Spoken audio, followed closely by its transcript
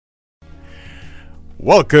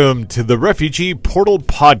Welcome to the Refugee Portal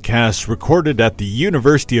Podcast, recorded at the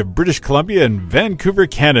University of British Columbia in Vancouver,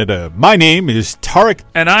 Canada. My name is Tarek.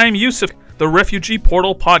 And I'm Yusuf. The Refugee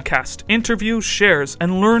Portal Podcast interviews, shares,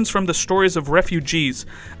 and learns from the stories of refugees,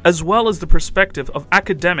 as well as the perspective of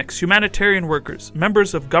academics, humanitarian workers,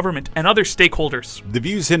 members of government, and other stakeholders. The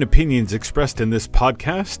views and opinions expressed in this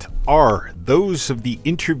podcast are those of the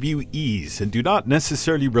interviewees and do not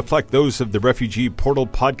necessarily reflect those of the Refugee Portal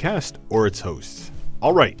Podcast or its hosts.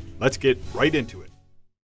 All right, let's get right into it.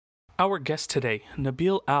 Our guest today,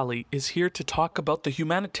 Nabil Ali, is here to talk about the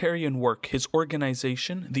humanitarian work his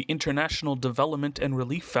organization, the International Development and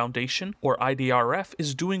Relief Foundation, or IDRF,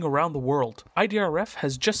 is doing around the world. IDRF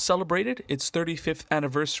has just celebrated its 35th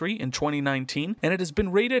anniversary in 2019, and it has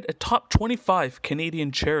been rated a top 25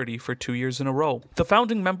 Canadian charity for 2 years in a row. The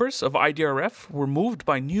founding members of IDRF were moved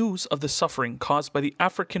by news of the suffering caused by the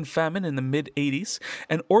African famine in the mid-80s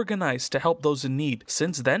and organized to help those in need.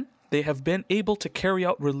 Since then, they have been able to carry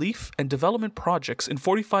out relief and development projects in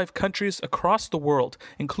 45 countries across the world,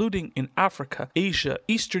 including in Africa, Asia,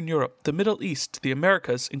 Eastern Europe, the Middle East, the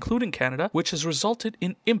Americas, including Canada, which has resulted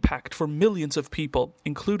in impact for millions of people,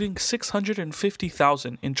 including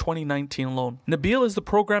 650,000 in 2019 alone. Nabil is the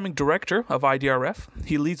programming director of IDRF.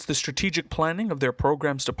 He leads the strategic planning of their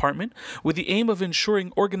programs department with the aim of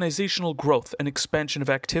ensuring organizational growth and expansion of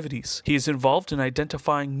activities. He is involved in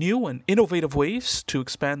identifying new and innovative ways to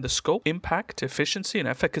expand the scope, impact, efficiency, and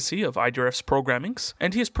efficacy of IDRF's programmings,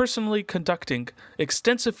 and he is personally conducting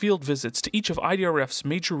extensive field visits to each of IDRF's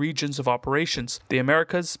major regions of operations, the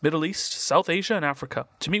Americas, Middle East, South Asia, and Africa,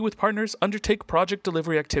 to meet with partners, undertake project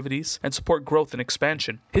delivery activities, and support growth and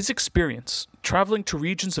expansion. His experience traveling to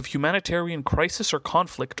regions of humanitarian crisis or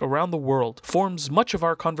conflict around the world forms much of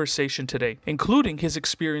our conversation today, including his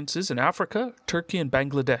experiences in Africa, Turkey, and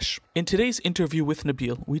Bangladesh. In today's interview with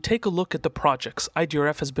Nabil, we take a look at the projects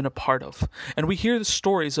IDRF has been a part of, and we hear the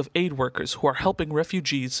stories of aid workers who are helping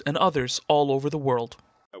refugees and others all over the world.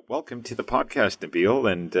 Welcome to the podcast,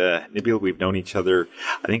 Nabil. And Nabil, we've known each other,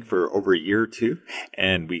 I think, for over a year or two,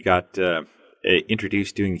 and we got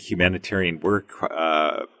introduced doing humanitarian work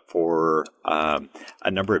for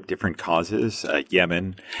a number of different causes,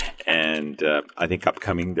 Yemen, and I think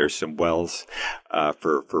upcoming there's some wells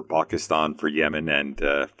for Pakistan, for Yemen, and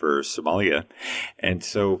for Somalia. And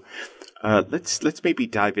so let's maybe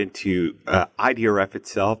dive into IDRF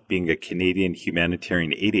itself, being a Canadian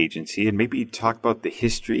humanitarian aid agency, and maybe talk about the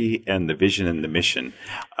history and the vision and the mission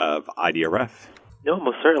of IDRF. No,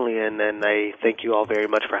 most certainly, and I thank you all very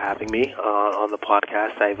much for having me on the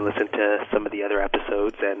podcast. I've listened to some of the other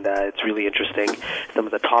episodes, and it's really interesting, some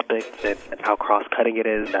of the topics and how cross-cutting it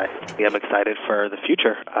is. I'm excited for the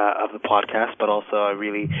future of the podcast, but also I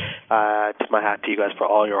really tip my hat to you guys for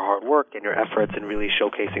all your hard work and your efforts in really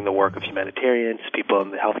showcasing the work of humanitarians, people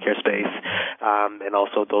in the healthcare space, and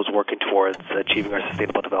also those working towards achieving our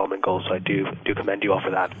sustainable development goals. So I do commend you all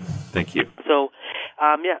for that. Thank you. So,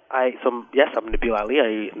 I'm Nabil Ali.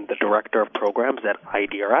 I'm the Director of Programs at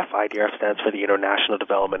IDRF. IDRF stands for the International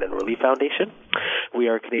Development and Relief Foundation. We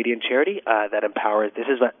are a Canadian charity that empowers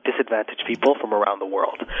disadvantaged people from around the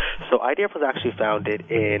world. So IDRF was actually founded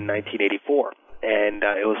in 1984. And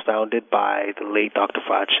it was founded by the late Dr.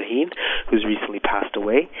 Fahad Shaheen, who's recently passed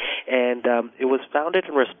away. And it was founded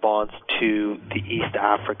in response to the East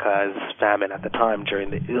Africa's famine at the time during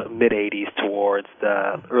the mid-'80s towards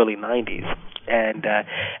the early 90s. And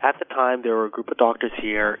at the time, there were a group of doctors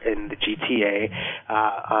here in the GTA,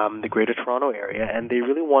 the Greater Toronto area, and they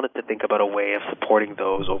really wanted to think about a way of supporting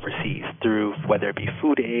those overseas through whether it be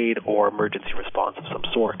food aid or emergency response of some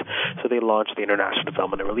sort. So they launched the International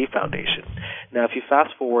Development and Relief Foundation. Now, if you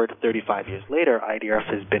fast forward 35 years later, IDRF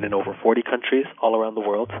has been in over 40 countries all around the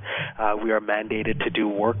world. We are mandated to do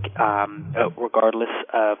work regardless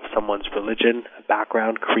of someone's religion,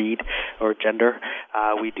 background, creed, or gender.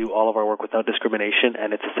 We do all of our work without discrimination,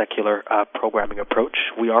 and it's a secular programming approach.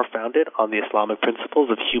 We are founded on the Islamic principles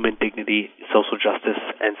of human dignity, social justice,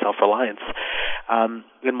 and self-reliance. And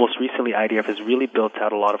most recently, IDRF has really built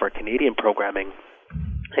out a lot of our Canadian programming,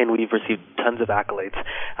 and we've received tons of accolades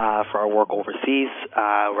for our work overseas,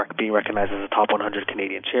 being recognized as a top 100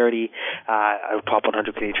 Canadian charity, a top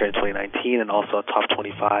 100 Canadian charity in 2019, and also a top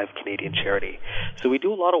 25 Canadian charity. So we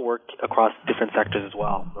do a lot of work across different sectors as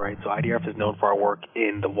well, right? So IDRF is known for our work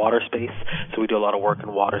in the water space, so we do a lot of work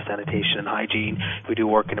in water, sanitation, and hygiene. We do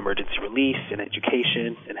work in emergency relief, in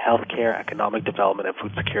education, in healthcare, economic development, and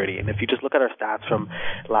food security. And if you just look at our stats from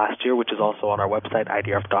last year, which is also on our website,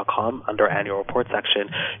 idrf.com, under our annual report section,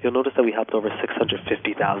 you'll notice that we help helped over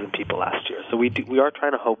 650,000 people last year. So we are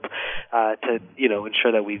trying to hope to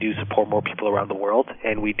ensure that we do support more people around the world,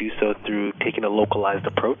 and we do so through taking a localized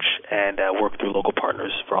approach and work through local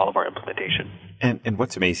partners for all of our implementation. And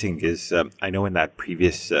what's amazing is I know in that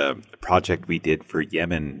previous project we did for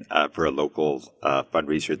Yemen for a local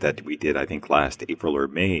fundraiser that we did, I think last April or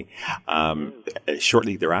May,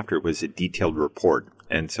 shortly thereafter was a detailed report.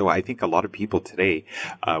 And so I think a lot of people today,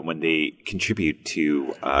 when they contribute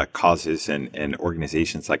to causes and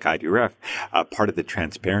organizations like IDRF, part of the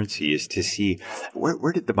transparency is to see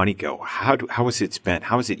where did the money go? How was it spent?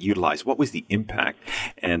 How was it utilized? What was the impact?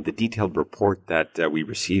 And the detailed report that we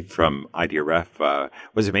received from IDRF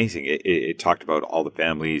was amazing. It talked about all the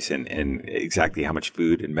families and exactly how much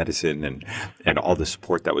food and medicine and all the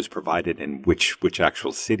support that was provided and which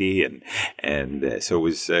actual city. And so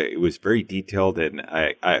it was very detailed, and I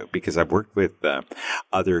because I've worked with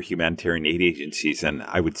other humanitarian aid agencies, and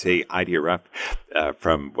I would say IDRF,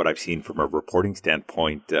 from what I've seen from a reporting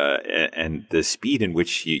standpoint, and the speed in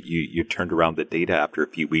which you turned around the data after a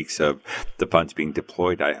few weeks of the funds being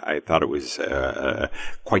deployed, I thought it was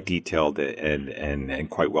quite detailed and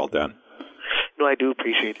quite well done. No, I do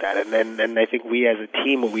appreciate that, and I think we as a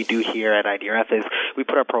team, what we do here at IDRF is we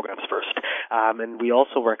put our programs first, and we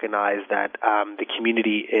also recognize that the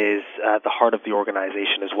community is the heart of the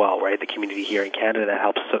organization as well, right? The community here in Canada that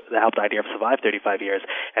helped IDRF survive 35 years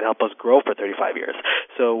and help us grow for 35 years.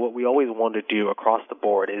 So what we always want to do across the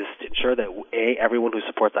board is to ensure that everyone who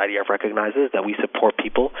supports IDRF recognizes that we support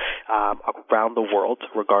people around the world,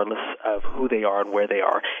 regardless of who they are and where they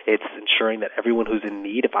are. It's ensuring that everyone who's in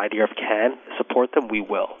need, if IDRF can support them, we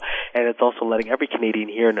will. And it's also letting every Canadian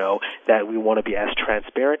here know that we want to be as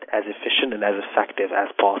transparent, as efficient, and as effective as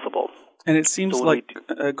possible. And it seems go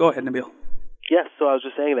ahead, Nabil. Yes, so I was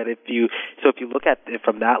just saying that if you look at it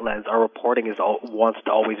from that lens, our reporting wants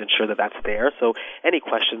to always ensure that that's there. So any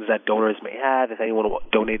questions that donors may have, if anyone will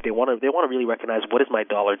donate, they want to really recognize, what is my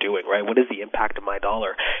dollar doing, right? What is the impact of my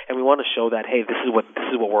dollar? And we want to show that, hey, this is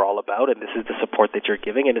what we're all about, and this is the support that you're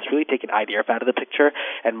giving. And it's really taking IDRF out of the picture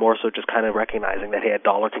and more so just kind of recognizing that, hey, a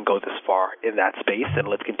dollar can go this far in that space, and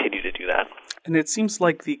let's continue to do that. And it seems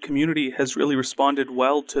like the community has really responded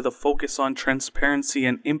well to the focus on transparency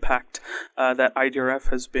and impact that IDRF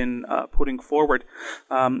has been putting forward.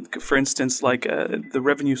 For instance, like the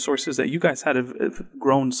revenue sources that you guys had have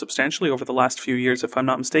grown substantially over the last few years, if I'm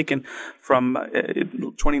not mistaken. From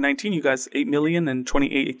 2019, you guys 8 million, and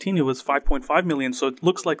 2018 it was 5.5 million. So it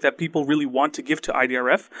looks like that people really want to give to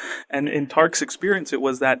IDRF. And in Tark's experience, it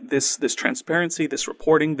was that this transparency, this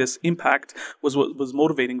reporting, this impact was what was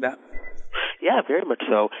motivating that. Yeah, very much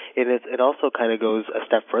so. It also kind of goes a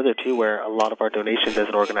step further, too, where a lot of our donations as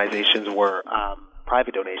organizations were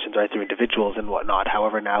private donations, right, through individuals and whatnot.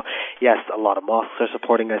 However, now, yes, a lot of mosques are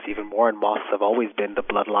supporting us even more, and mosques have always been the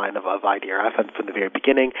bloodline of IDRF, and from the very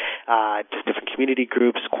beginning, just different community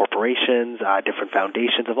groups, corporations, different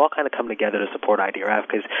foundations have all kind of come together to support IDRF,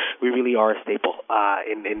 because we really are a staple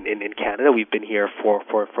in Canada. We've been here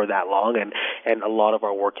for that long, and a lot of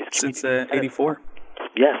our work is since 84.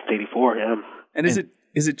 Yes, 84, yeah. And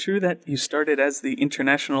is it true that you started as the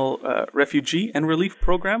International Refugee and Relief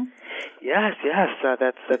Program? Yes,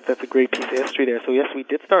 that's a great piece of history there. So yes, we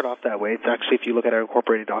did start off that way. It's actually, if you look at our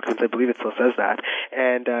incorporated documents, I believe it still says that,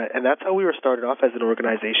 and that's how we were started off as an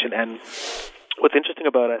organization. And what's interesting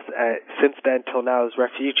about us since then till now is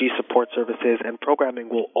refugee support services and programming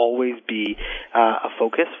will always be a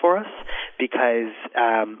focus for us, because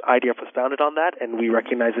IDRF was founded on that, and we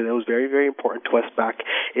recognize that it was very, very important to us back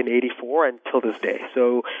in 84 and till this day.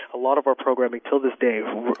 So a lot of our programming till this day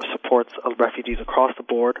supports refugees across the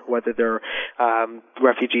board, whether they're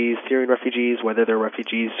refugees, Syrian refugees, whether they're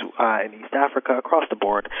refugees in East Africa, across the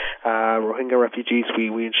board. Rohingya refugees,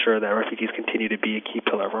 we ensure that refugees continue to be a key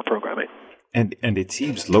pillar of our programming. And it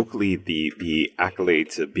seems locally the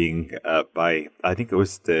accolades of being by, I think it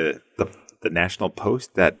was the National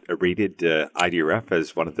Post that rated IDRF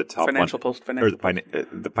as one of the top the Financial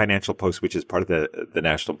Post, which is part of the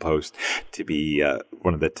National Post, to be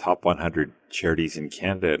one of the top 100 charities in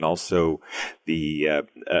Canada, and also the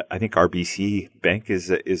I think RBC Bank is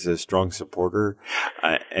a strong supporter,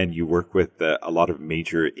 and you work with a lot of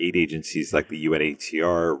major aid agencies like the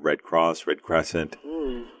UNHCR, Red Cross, Red Crescent.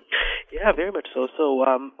 Yeah, very much so. So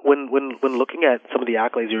when looking at some of the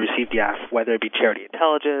accolades you received, whether it be Charity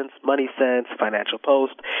Intelligence, Money Sense, Financial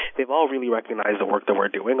Post, they've all really recognized the work that we're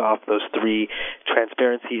doing off those three: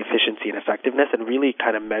 transparency, efficiency, and effectiveness, and really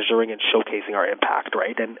kind of measuring and showcasing our impact,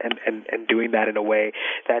 right? And doing that in a way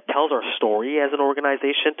that tells our story as an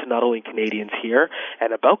organization to not only Canadians here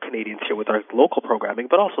and about Canadians here with our local programming,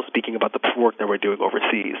 but also speaking about the work that we're doing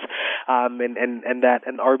overseas.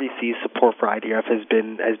 And RBC's support for IDRF has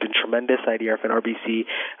been tremendous. IDRF and RBC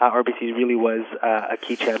really was a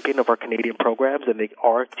key champion of our Canadian programs, and they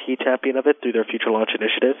are a key champion of it through their Future Launch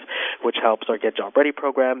Initiative, which helps our Get Job Ready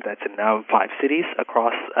program that's in now 5 cities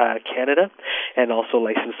across Canada, and also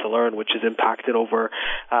License to Learn, which has impacted over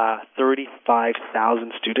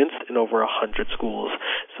 35,000 students in over 100 schools.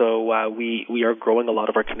 So we are growing a lot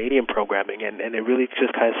of our Canadian programming, and it really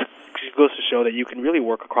just kind of goes to show that you can really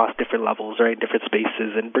work across different levels, right, different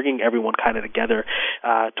spaces, and bringing everyone kind of together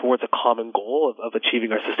towards a common goal of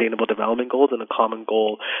achieving our sustainable development goals and a common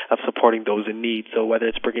goal of supporting those in need. So whether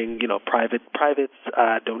it's bringing private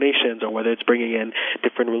donations, or whether it's bringing in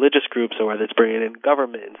different religious groups, or whether it's bringing in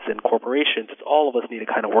governments and corporations, it's all of us need to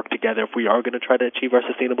kind of work together if we are going to try to achieve our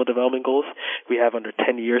sustainable development goals. We have under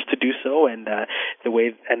 10 years to do so, and at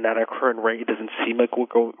our current rate, it doesn't seem like we're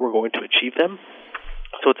going to achieve them.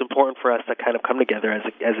 So it's important for us to kind of come together as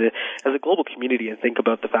a global community and think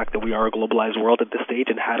about the fact that we are a globalized world at this stage,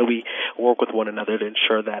 and how do we work with one another to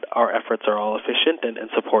ensure that our efforts are all efficient and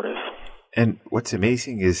supportive. And what's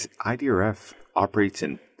amazing is IDRF operates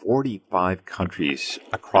in 45 countries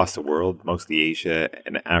across the world, mostly Asia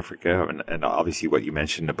and Africa, and obviously what you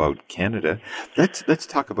mentioned about Canada. Let's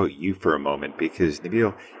talk about you for a moment, because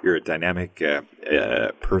Nabil, you're a dynamic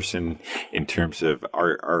person in terms of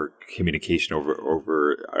our communication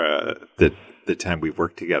over the time we've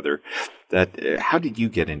worked together. How did you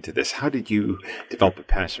get into this? How did you develop a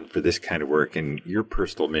passion for this kind of work and your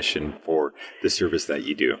personal mission for the service that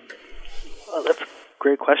you do? Well, that's a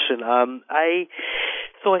great question.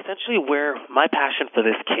 So essentially, where my passion for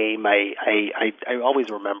this came, I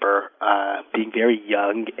always remember being very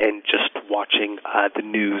young and just watching the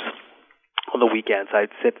news on the weekends.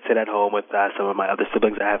 I'd sit at home with some of my other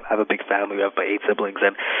siblings. I have a big family. We have about 8 siblings,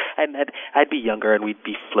 and I'd be younger, and we'd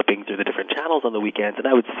be flipping through the different channels on the weekends, and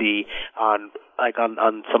I would see on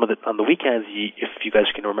the weekends, if you guys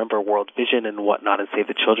can remember, World Vision and whatnot, and Save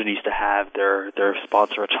the Children used to have their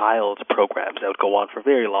Sponsor a Child programs that would go on for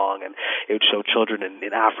very long, and it would show children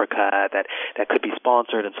in Africa that could be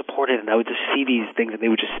sponsored and supported, and I would just see these things, and they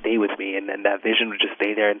would just stay with me, and that vision would just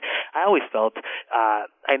stay there. And I always felt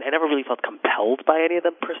I never really felt compelled by any of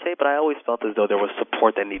them per se, but I always felt as though there was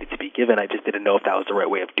support that needed to be given. I just didn't know if that was the right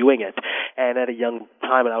way of doing it. And at a young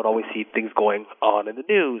time, I would always see things going on in the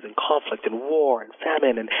news, and conflict and war and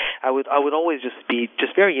famine, and I would always just be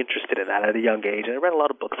very interested in that at a young age. And I read a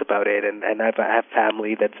lot of books about it, and I have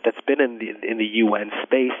family that's been in the UN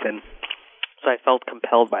space, and so I felt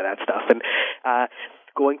compelled by that stuff. And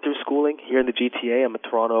going through schooling here in the GTA, I'm a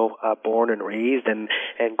Toronto born and raised, and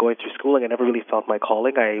going through schooling, I never really felt my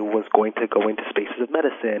calling. I was going to go into spaces of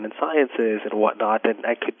medicine and sciences and whatnot, and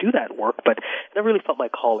I could do that work, but I never really felt my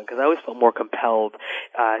calling, because I always felt more compelled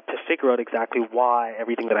to figure out exactly why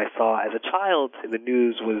everything that I saw as a child in the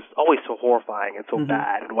news was always so horrifying and so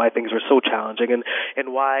bad, and why things were so challenging,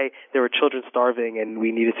 and why there were children starving, and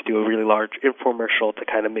we needed to do a really large infomercial to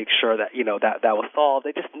kind of make sure that that was solved.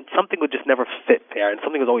 Something would just never fit there, and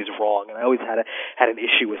something was always wrong, and I always had an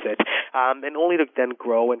issue with it. And only to then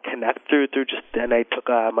grow and connect through just then I took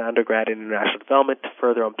my undergrad in international development to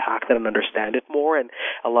further unpack that and understand it more, and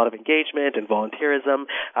a lot of engagement and volunteerism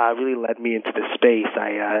really led me into this space.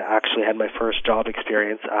 I actually had my first job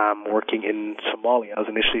experience working in Somalia. I was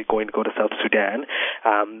initially going to go to South Sudan.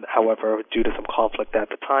 However, due to some conflict at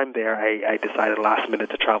the time there, I decided last minute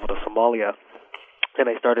to travel to Somalia. And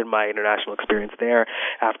I started my international experience there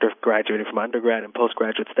after graduating from undergrad and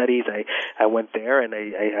postgraduate studies. I went there, and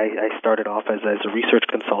I started off as a research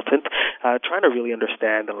consultant, trying to really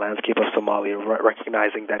understand the landscape of Somalia,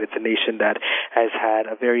 recognizing that it's a nation that has had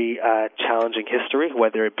a very challenging history,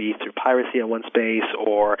 whether it be through piracy in one space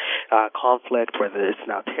or conflict, whether it's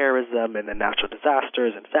now terrorism and then natural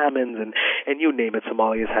disasters and famines, and you name it.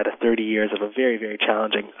 Somalia has had 30 years of a very, very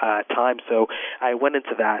challenging time. So I went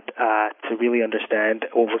into that to really understand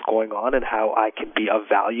understand what was going on and how I can be of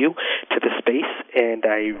value to the space. And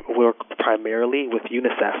I work primarily with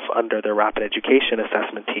UNICEF under their Rapid Education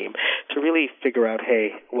Assessment team to really figure out,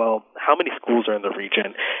 hey, well, how many schools are in the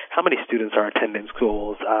region? How many students are attending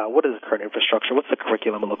schools? What is the current infrastructure? What's the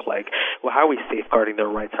curriculum look like? Well, how are we safeguarding their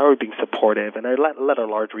rights? How are we being supportive? And I led a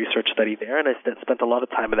large research study there, and I spent a lot of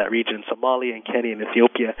time in that region, Somalia and Kenya and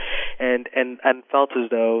Ethiopia, and felt as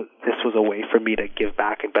though this was a way for me to give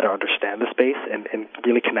back and better understand the space and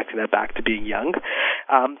really connecting that back to being young.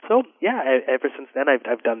 Ever since then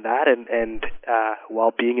I've done that, and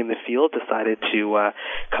while being in the field, decided to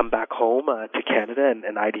come back home to Canada,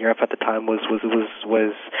 and IDRF at the time was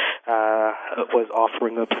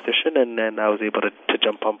offering a position, and I was able to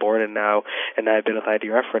jump on board, and I've been with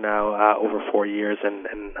IDRF for now over 4 years, and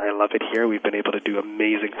I love it here. We've been able to do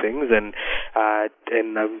amazing things, and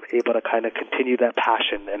I'm able to kind of continue that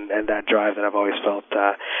passion and that drive that I've always felt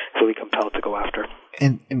really compelled to go after.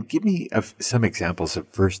 And give me some examples of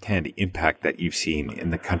firsthand impact that you've seen in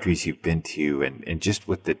the countries you've been to, and just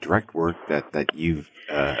with the direct work that you've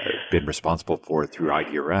been responsible for through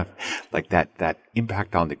IDRF, like that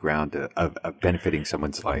impact on the ground of benefiting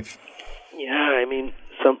someone's life. Yeah, I mean,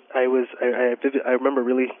 I remember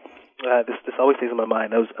really. This always stays in my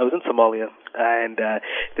mind. I was in Somalia, and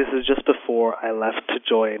this was just before I left to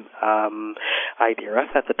join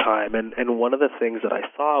IDRF at the time. And one of the things that I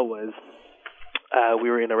saw was we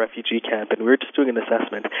were in a refugee camp, and we were just doing an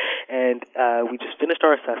assessment. And we just finished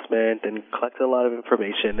our assessment and collected a lot of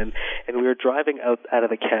information, and we were driving out of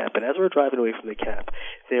the camp. And as we were driving away from the camp,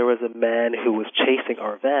 there was a man who was chasing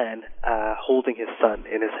our van, holding his son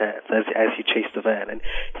in his hands as he chased the van. And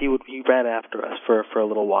he ran after us for a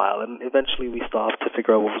little while, and eventually we stopped to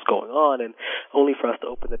figure out what was going on, and only for us to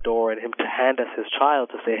open the door and him to hand us his child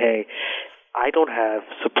to say, hey, I don't have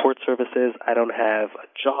support services, I don't have a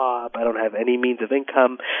job, I don't have any means of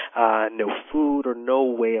income, no food or no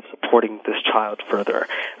way of supporting this child further.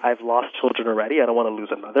 I've lost children already, I don't want to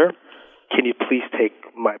lose another. Can you please take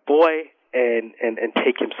my boy and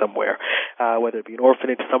take him somewhere, whether it be an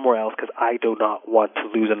orphanage, somewhere else, because I do not want to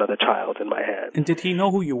lose another child in my hands. And did he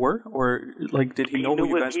know who you were, or did he know who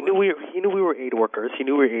you guys were? He knew we were aid workers. He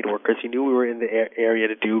knew we were in the area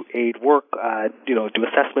to do aid work, do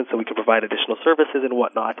assessments so we could provide additional services and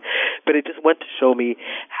whatnot. But it just went to show me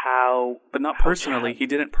how. But not personally. He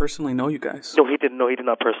didn't personally know you guys. No, he didn't know. He did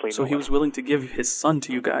not personally know. So he was willing to give his son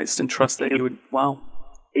to you guys and trust that you would. Wow.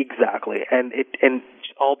 Exactly, and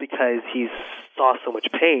all because he saw so much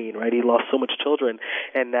pain, right? He lost so much children,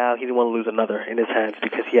 and now he didn't want to lose another in his hands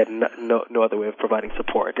because he had no other way of providing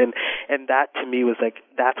support. And that to me was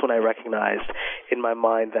that's when I recognized in my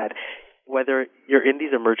mind that whether you're in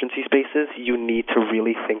these emergency spaces, you need to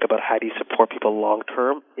really think about how do you support people long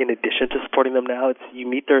term. In addition to supporting them now, you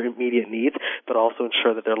meet their immediate needs, but also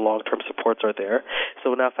ensure that their long-term supports are there.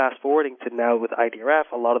 So now fast forwarding to now with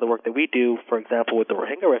IDRF, a lot of the work that we do, for example, with the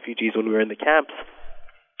Rohingya refugees when we were in the camps,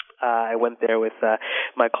 I went there with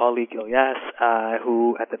my colleague Ilyas,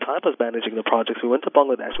 who at the time was managing the projects. We went to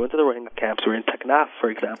Bangladesh, we went to the Rohingya camps, we were in Teknaf,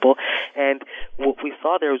 for example, and what we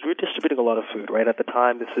saw there was we were distributing a lot of food, right? At the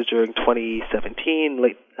time, this was during 2017,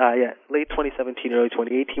 late 2017, early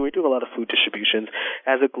 2018, we were doing a lot of food distributions.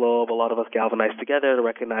 As a globe, a lot of us galvanized together to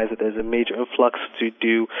recognize that there's a major influx to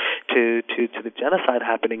the genocide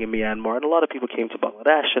happening in Myanmar, and a lot of people came to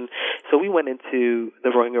Bangladesh, and so we went into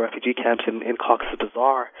the Rohingya refugee camps in Cox's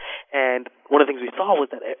Bazar. And one of the things we saw was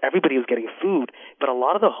that everybody was getting food, but a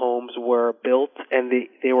lot of the homes were built, and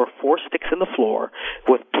they were 4 sticks in the floor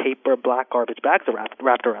with paper, black garbage bags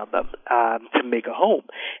wrapped around them to make a home.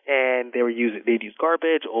 And they'd use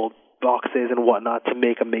garbage, old boxes and whatnot to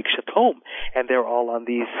make a makeshift home, and they're all on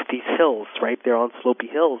these hills, right? They're on slopey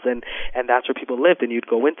hills, and that's where people lived. And you'd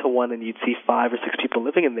go into one, and you'd see 5 or 6 people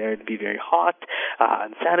living in there. It'd be very hot,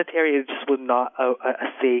 unsanitary. It just was not a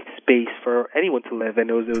safe space for anyone to live, and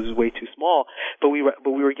it was way too small. But we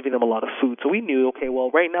were giving them a lot of food, so we knew, okay, well,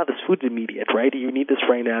 right now this food's immediate, right? You need this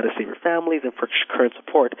right now to save your families and for current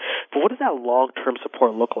support. But what does that long-term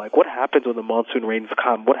support look like? What happens when the monsoon rains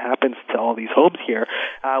come? What happens to all these homes here?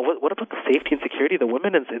 What about the safety and security of the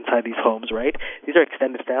women inside these homes, right? These are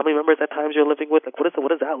extended family members at times you're living with. What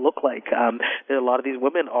does that look like? A lot of these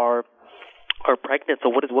women are are pregnant. So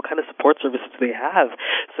what kind of support services do they have?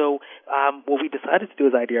 So what we decided to do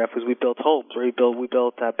as IDRF was we built homes, where we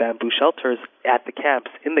built bamboo shelters at the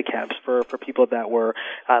camps, in the camps for people that were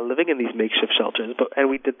living in these makeshift shelters. And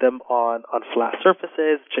we did them on flat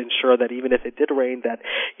surfaces to ensure that even if it did rain, that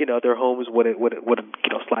their homes wouldn't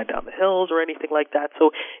slide down the hills or anything like that.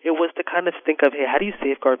 So it was to kind of think of, hey, how do you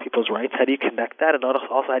safeguard people's rights? How do you connect that? And also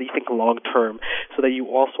how do you think long term, so that you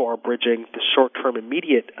also are bridging the short term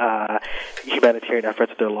immediate humanitarian efforts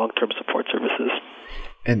with their long-term support services.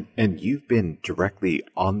 And you've been directly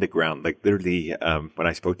on the ground, like literally. When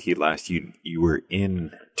I spoke to you last, you were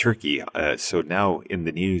in Turkey. So now in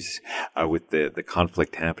the news with the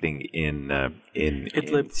conflict happening in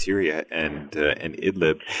Idlib, in Syria and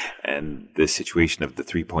Idlib, and the situation of the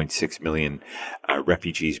 3.6 million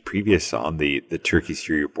refugees previous on the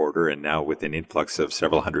Turkey-Syria border, and now with an influx of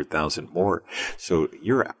several 100,000 more. So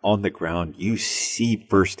you're on the ground. You see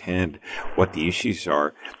firsthand what the issues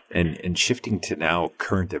are. And shifting to now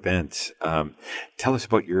current events, tell us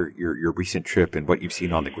about your recent trip and what you've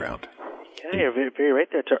seen on the ground. Yeah, you're very, very right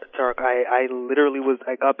there, Tarek.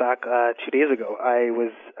 I got back 2 days ago. I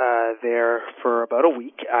was there for about a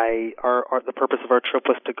week. The purpose of our trip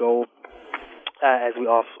was to go, as we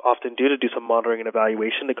often do, to do some monitoring and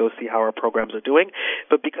evaluation, to go see how our programs are doing.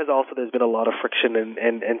 But because also there's been a lot of friction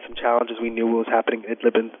and some challenges we knew was happening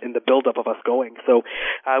in the buildup of us going. So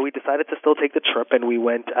we decided to still take the trip, and we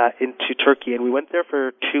went into Turkey, and we went there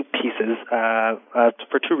for two pieces,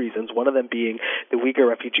 for two reasons. One of them being the Uyghur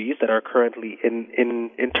refugees that are currently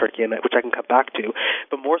in Turkey, and which I can come back to,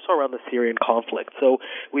 but more so around the Syrian conflict. So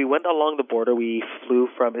we went along the border. We flew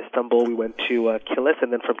from Istanbul, we went to Kilis,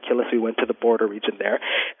 and then from Kilis we went to the border region there.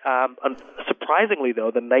 Surprisingly,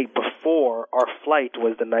 though, the night before our flight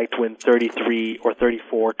was the night when 33 or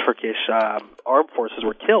 34 Turkish armed forces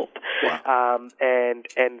were killed. Wow.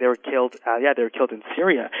 And they were killed. They were killed in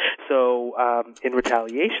Syria. So in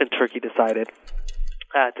retaliation, Turkey decided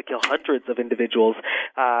to kill hundreds of individuals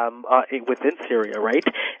within Syria, right?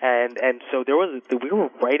 And so we were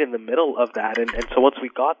right in the middle of that. And so once we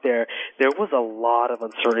got there, there was a lot of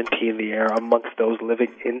uncertainty in the air amongst those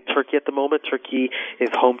living in Turkey at the moment. Turkey is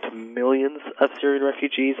home to millions of Syrian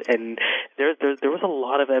refugees, and there was a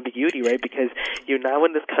lot of ambiguity, right? Because you're now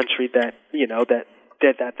in this country that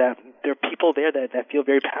there are people there that feel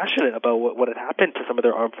very passionate about what had happened to some of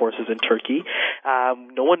their armed forces in Turkey.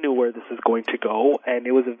 No one knew where this is going to go, and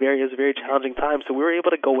it was a very challenging time. So we were able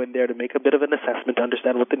to go in there to make a bit of an assessment, to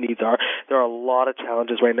understand what the needs are. There are a lot of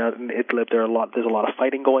challenges right now in Idlib. There's a lot of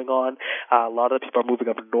fighting going on. A lot of people are moving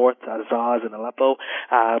up north to Azaz and Aleppo,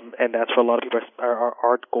 and that's where a lot of people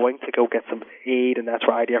are going to go get some aid, and that's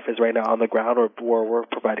where IDF is right now on the ground, where we're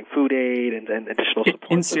providing food aid and additional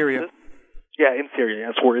support. In Syria. Yeah, in Syria.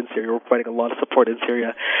 Yes, we're in Syria. We're providing a lot of support in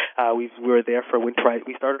Syria. We were there for winter.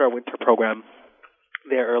 We started our winter program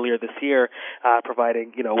there earlier this year,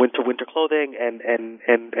 providing winter clothing and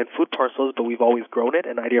food parcels, but we've always grown it,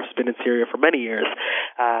 and IDF's been in Syria for many years.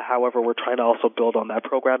 However, we're trying to also build on that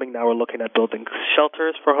programming. Now we're looking at building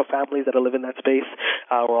shelters for families that live in that space.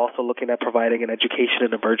 We're also looking at providing an education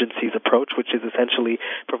and emergencies approach, which is essentially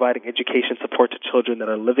providing education support to children that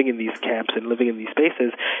are living in these camps and living in these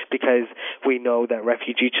spaces, because we know that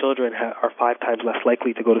refugee children are 5 times less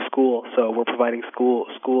likely to go to school. So we're providing school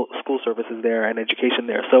services there and education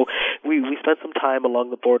there. So we spent some time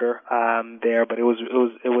along the border there, but it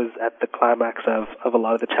was at the climax of a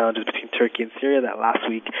lot of the challenges between Turkey and Syria that last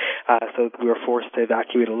week. So we were forced to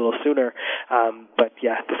evacuate a little sooner. But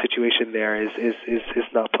yeah, the situation there is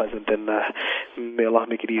not pleasant, and may Allah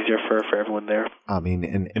make it easier for everyone there. I mean,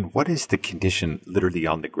 and what is the condition literally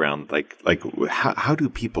on the ground? Like how do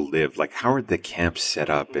people live? Like, how are the camps set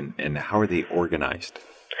up, and how are they organized?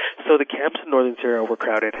 So the camps in northern Syria are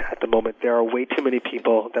overcrowded at the moment. There are way too many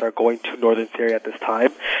people that are going to northern Syria at this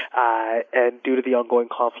time. And due to the ongoing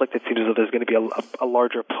conflict, it seems as though there's going to be a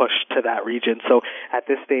larger push to that region. So at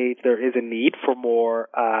this stage, there is a need for more,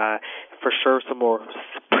 for sure, some more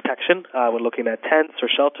protection. We're looking at tents or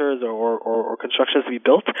shelters or constructions to be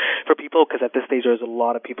built for people, because at this stage, there's a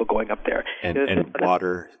lot of people going up there. And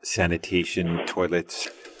water, sanitation, toilets.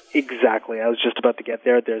 Exactly. I was just about to get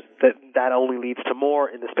there. That only leads to more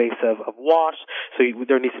in the space of wash. So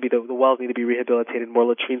there needs to be the wells need to be rehabilitated, more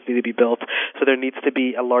latrines need to be built. So there needs to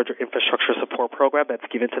be a larger infrastructure support program that's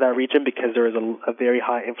given to that region, because there is a very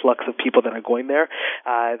high influx of people that are going there.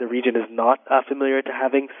 The region is not familiar to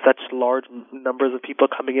having such large numbers of people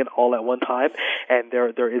coming in all at one time, and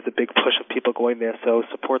there is a big push of people going there. So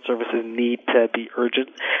support services need to be urgent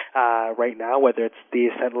right now, whether it's the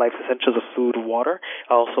life essentials of food, water,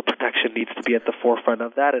 also parental protection needs to be at the forefront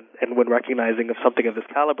of that. And when recognizing of something of this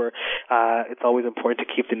caliber, it's always important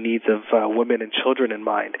to keep the needs of women and children in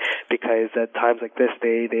mind, because at times like this,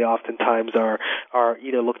 they oftentimes are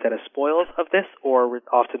either looked at as spoils of this, or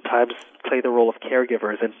oftentimes play the role of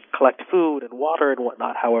caregivers and collect food and water and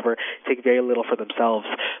whatnot. However, take very little for themselves.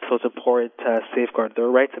 So it's important to safeguard their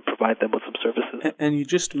rights and provide them with some services. And you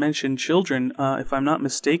just mentioned children. If I'm not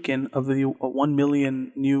mistaken, of the 1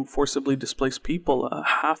 million new forcibly displaced people,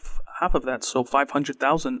 half of that, so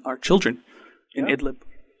 500,000, are children in Idlib.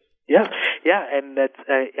 Yeah, and that's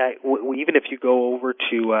even if you go over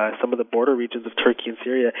to some of the border regions of Turkey and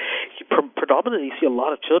Syria, predominantly you see a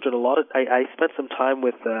lot of children. I spent some time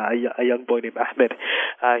with a young boy named Ahmed.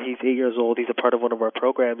 He's 8 years old. He's a part of one of our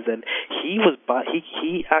programs, and he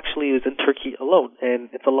actually was in Turkey alone, and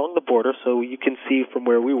it's along the border, so you can see from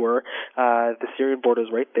where we were, the Syrian border is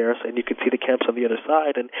right there, and you can see the camps on the other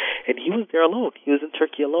side, and he was there alone. He was in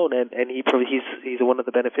Turkey alone, and he's one of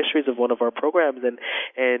the beneficiaries of one of our programs, and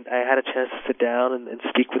I had a chance to sit down and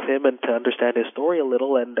speak with him and to understand his story a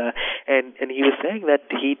little, and he was saying that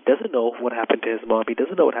he doesn't know what happened to his mom. He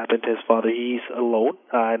doesn't know what happened to his father. He's alone,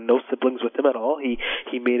 no siblings with him at all.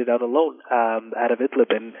 He made it out alone out of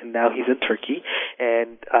Idlib, and now he's in Turkey.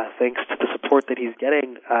 And thanks to the support that he's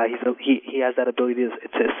getting, he has that ability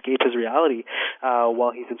to escape his reality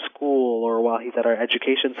while he's in school or while he's at our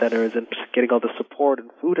education centers and getting all the support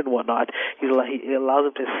and food and whatnot. It allows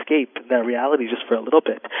him to escape that reality just for a little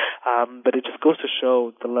bit. But it just goes to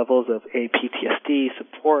show the levels of PTSD,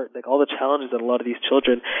 support, like all the challenges that a lot of these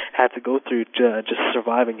children had to go through just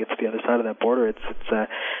surviving it to the other side of that border.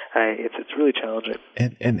 It's really challenging.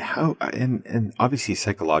 And obviously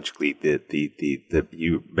psychologically, the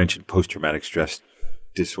you mentioned post-traumatic stress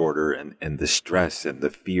disorder and the stress and the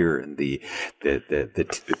fear and the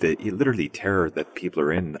literally terror that people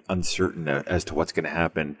are in, uncertain as to what's going to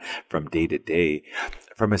happen from day to day.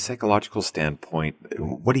 From a psychological standpoint,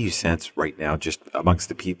 what do you sense right now just amongst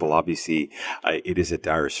the people? Obviously, it is a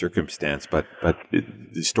dire circumstance, but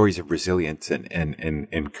the stories of resilience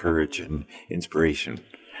and courage and inspiration.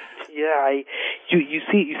 Yeah, you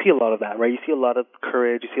see a lot of that, right? You see a lot of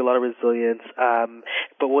courage, you see a lot of resilience.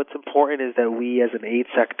 But what's important is that we, as an aid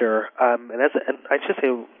sector, and I should say,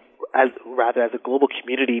 as a global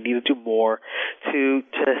community, need to do more to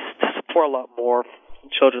support a lot more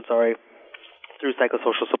children. Through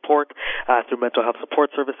psychosocial support, through mental health support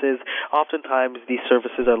services. Oftentimes, these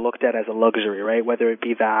services are looked at as a luxury, right? Whether it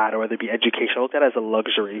be that or whether it be education, looked at as a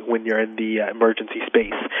luxury when you're in the emergency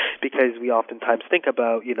space, because we oftentimes think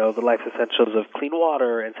about, the life essentials of clean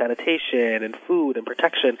water and sanitation and food and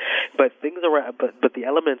protection, but but the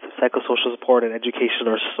elements of psychosocial support and education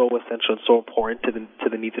are so essential and so important to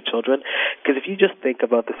the needs of children. Because if you just think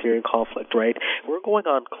about the Syrian conflict, right, we're going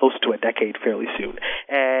on close to a decade fairly soon,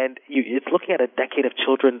 and it's looking at a decade of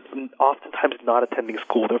children oftentimes not attending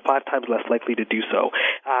school. They're 5 times less likely to do so.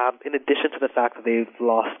 In addition to the fact that they've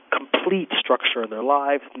lost complete structure in their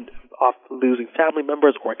lives, losing family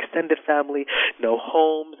members or extended family, no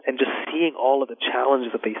homes, and just seeing all of the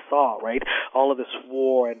challenges that they saw, right? All of this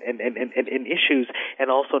war and issues, and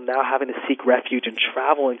also now having to seek refuge and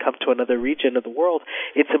travel and come to another region of the world.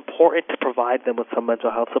 It's important to provide them with some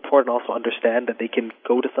mental health support and also understand that they can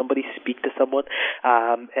go to somebody, speak to someone,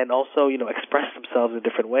 and also, express themselves in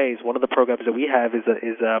different ways. One of the programs that we have is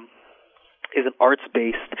an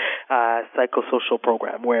arts-based psychosocial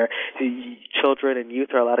program where children and youth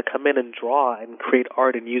are allowed to come in and draw and create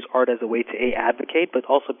art and use art as a way to advocate, but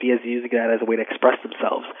also using that as a way to express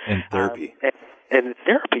themselves. And therapy. And it's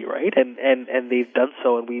therapy, right? And they've done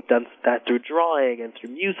so, and we've done that through drawing and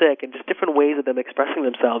through music and just different ways of them expressing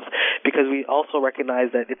themselves, because we also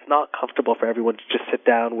recognize that it's not comfortable for everyone to just sit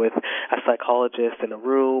down with a psychologist in a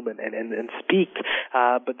room and speak.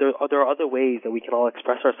 But there are other ways that we can all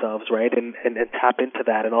express ourselves, right? And tap into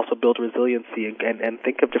that and also build resiliency and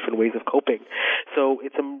think of different ways of coping. So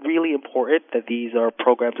it's really important that these are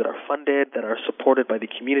programs that are funded, that are supported by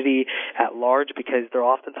the community at large, because they're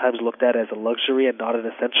oftentimes looked at as a luxury and not an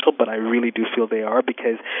essential, but I really do feel they are,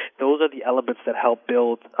 because those are the elements that help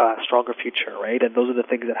build a stronger future, right? And those are the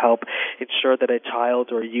things that help ensure that a child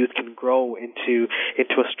or a youth can grow into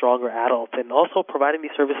a stronger adult. And also providing these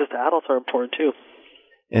services to adults are important too.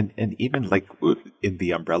 And even like in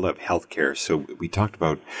the umbrella of healthcare, so we talked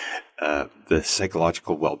about the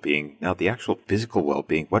psychological well-being. Now, the actual physical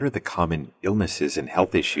well-being, what are the common illnesses and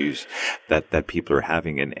health issues that people are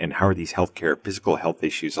having, and how are these physical health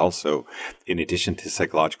issues also, in addition to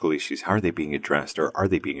psychological issues, how are they being addressed, or are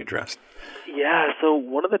they being addressed? Yeah, so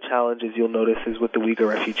one of the challenges you'll notice is with the Uyghur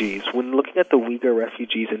refugees. When looking at the Uyghur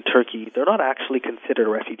refugees in Turkey, they're not actually considered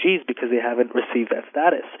refugees because they haven't received that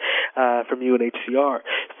status from UNHCR.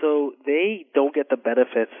 So they don't get the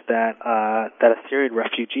benefits that a Syrian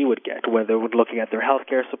refugee would get when they're looking at their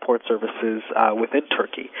healthcare support services within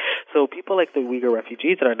Turkey. So people like the Uyghur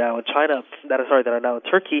refugees that are now in that are now in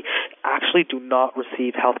Turkey, actually do not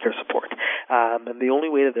receive healthcare support. And the only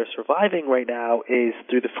way that they're surviving right now is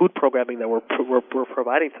through the food programming that we're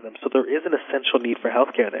providing to them. So there is an essential need for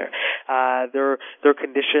healthcare there. Their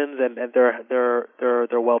conditions and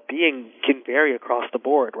their well-being can vary across the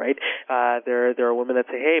board, right? There are women that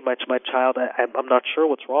say, "Hey, my child, I'm not sure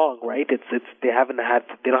what's wrong," right? They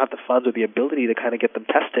don't have the funds or the ability to kind of get them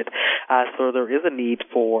tested. So there is a need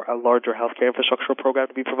for a larger healthcare infrastructure program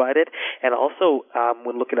to be provided, and also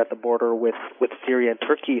when looking at the border with Syria and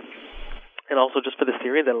Turkey. And also just for the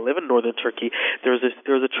Syrians that live in northern Turkey, there's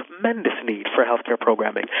a tremendous need for healthcare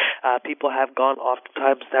programming. People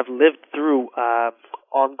oftentimes have lived through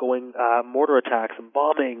ongoing mortar attacks and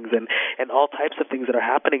bombings and all types of things that are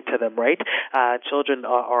happening to them, right? Children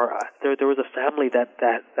are there was a family that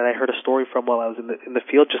I heard a story from while I was in the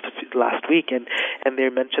field just last week, and they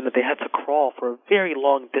mentioned that they had to crawl for a very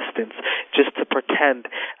long distance just to pretend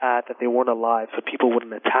that they weren't alive so people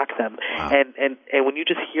wouldn't attack them. Wow. And when you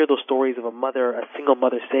just hear those stories of a single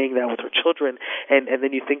mother saying that with her children, and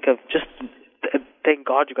then you think of just thank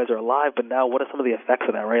God you guys are alive, but now what are some of the effects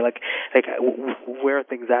of that, right? Like where are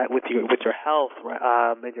things at with your health,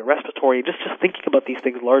 and your respiratory? Just thinking about these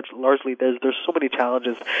things largely, there's so many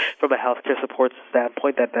challenges from a healthcare support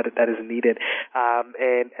standpoint that is needed,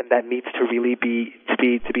 and that needs to really be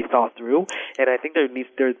thought through. And I think there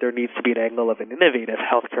needs to be an angle of an innovative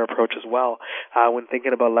healthcare approach as well, when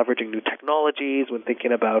thinking about leveraging new technologies, when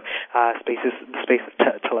thinking about space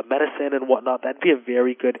of telemedicine and whatnot. That'd be a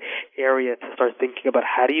very good area to start thinking about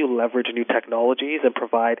how do you leverage new technologies and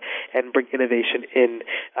provide and bring innovation in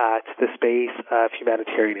to the space of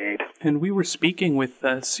humanitarian aid. And we were speaking with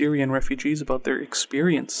Syrian refugees about their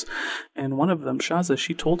experience, and one of them, Shaza,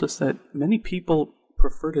 she told us that many people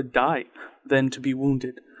prefer to die than to be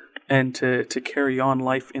wounded, and to carry on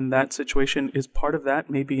life in that situation. Is part of that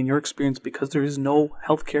maybe in your experience because there is no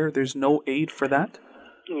healthcare, there's no aid for that?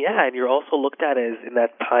 Yeah, and you're also looked at as in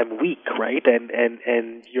that time weak, right?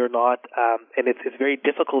 And you're not, and it's very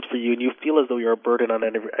difficult for you, and you feel as though you're a burden on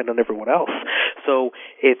everyone else. So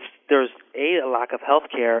there's a lack of health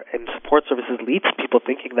care, and support services leads to people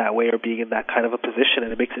thinking that way or being in that kind of a position,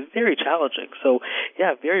 and it makes it very challenging. So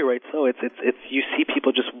yeah, very right. So it's you see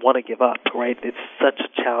people just want to give up, right? It's such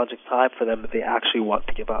a challenging time for them that they actually want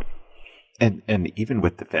to give up. And even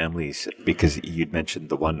with the families, because you'd mentioned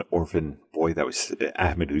the one orphan boy that was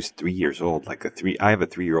Ahmed, who's 3 years old, I have a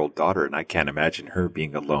 3-year-old daughter, and I can't imagine her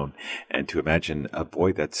being alone. And to imagine a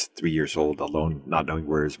boy that's 3 years old alone, not knowing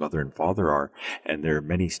where his mother and father are. And there are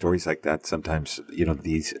many stories like that. Sometimes,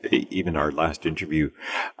 even our last interview,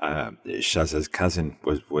 Shaza's cousin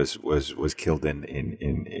was killed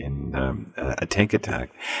in a tank attack.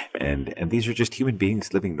 And these are just human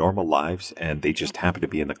beings living normal lives, and they just happen to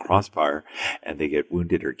be in the crossfire, and they get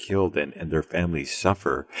wounded or killed, and their families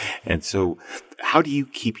suffer. And so how do you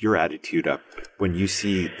keep your attitude up when you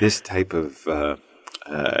see this type of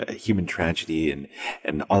human tragedy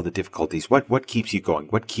and all the difficulties? What keeps you going?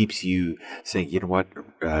 What keeps you saying, you know what,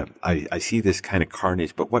 I see this kind of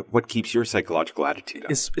carnage, but what keeps your psychological attitude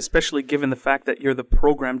up? Especially given the fact that you're the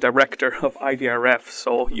program director of IDRF,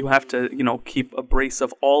 so you have to, keep a brace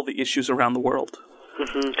of all the issues around the world.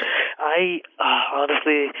 Mm-hmm.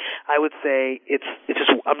 Honestly, I would say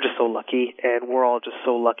I'm just so lucky, and we're all just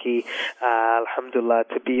so lucky, alhamdulillah,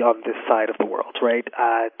 to be on this side of the world, right?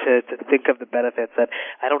 To think of the benefits that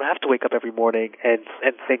I don't have to wake up every morning and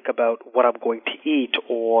think about what I'm going to eat,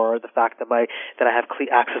 or the fact that I have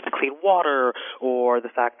access to clean water, or the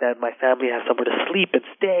fact that my family has somewhere to sleep and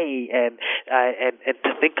stay, and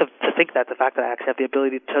to think that the fact that I actually have the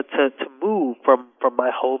ability to move from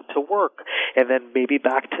my home to work, and then maybe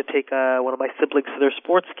back to take one of my siblings to their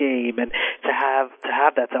sports game, and to have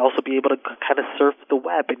that, to also be able to kind of surf the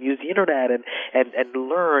web and use the internet and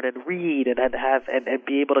learn and read and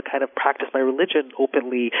be able to kind of practice my religion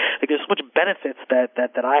openly. Like, there's so much benefits that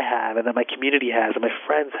I have, and that my community has, and my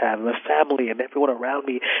friends have, and my family, and everyone around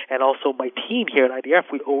me, and also my team here at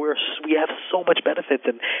IDRF. We have so much benefits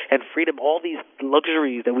and freedom. All these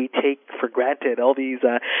luxuries that we take for granted, all these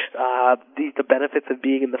the benefits of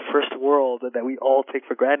being in the first world that we all take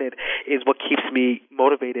for granted, is what keeps me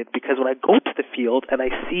motivated. Because when I go to the field and I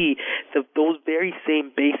see those very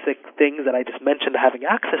same basic things that I just mentioned having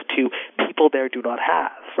access to, people there do not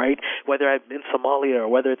have, right? Whether I'm in Somalia or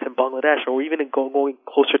whether it's in Bangladesh or even going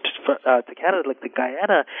closer to Canada, like to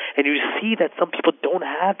Guyana, and you see that some people don't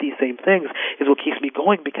have these same things, is what keeps me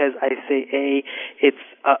going. Because I say, it's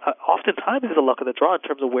oftentimes it's a luck of the draw in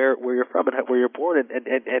terms of where you're from and where you're born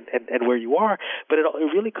and where you are, but it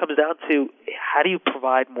really comes down to how do you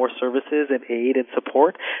provide more services and aid and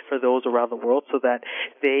support for those around the world so that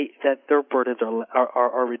their burdens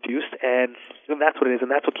are reduced, and that's what it is,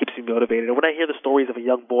 and that's what keeps me motivated. And when I hear the stories of a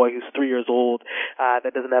young boy who's 3 years old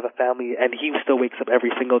that doesn't have a family, and he still wakes up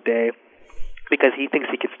every single day because he thinks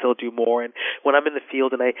he can still do more. And when I'm in the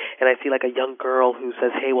field and I see like a young girl who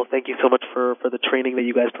says, hey, well, thank you so much for the training that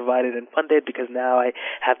you guys provided and funded, because now I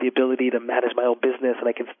have the ability to manage my own business and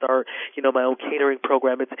I can start, my own catering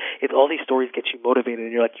program. It's all these stories get you motivated,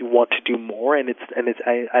 and you're like, you want to do more. And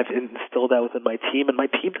I've instilled that within my team, and my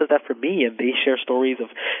team does that for me, and they share stories of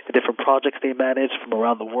the different projects they manage from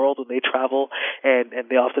around the world when they travel, and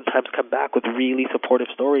they oftentimes come back with really supportive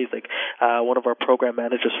stories. Like one of our program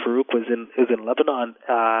managers, Farouk, was in Lebanon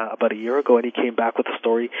about a year ago, and he came back with a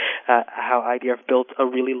story how IDRF built a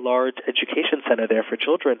really large education center there for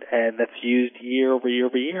children, and that's used year over year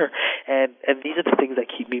over year. And these are the things that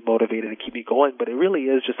keep me motivated and keep me going. But it really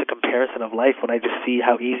is just a comparison of life when I just see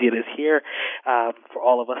how easy it is here for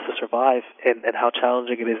all of us to survive, and how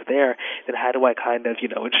challenging it is there. Then how do I kind of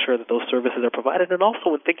ensure that those services are provided? And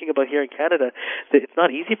also when thinking about here in Canada, it's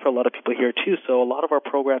not easy for a lot of people here too. So a lot of our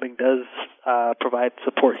programming does provide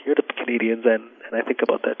support here to Canadians, and I think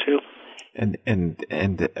about that too.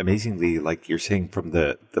 And amazingly, like you're saying, from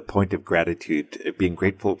the point of gratitude, being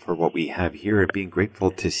grateful for what we have here, and being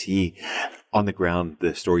grateful to see on the ground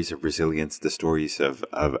the stories of resilience, the stories of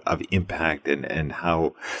impact, and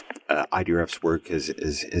how IDRF's work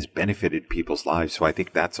has benefited people's lives. So I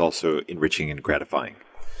think that's also enriching and gratifying.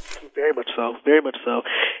 Very much so, very much so.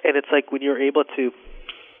 And it's like when you're able to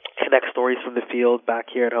connect stories from the field back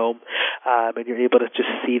here at home, and you're able to just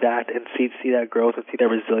see that and see that growth and see that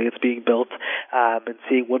resilience being built, and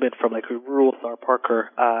seeing women from like rural Thar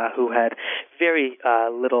Parker who had very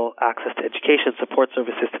little access to education support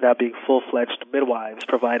services to now being full-fledged midwives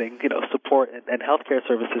providing support and healthcare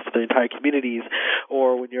services to their entire communities.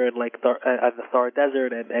 Or when you're in like the Thar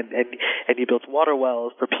Desert and you built water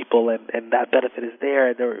wells for people, and that benefit is there.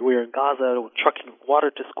 And we're in Gaza trucking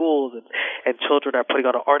water to schools, and children are putting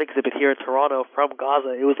on an art exhibit here in Toronto from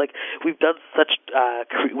Gaza. It was like we've done such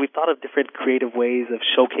we've thought of different creative ways of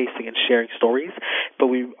showcasing and sharing stories, but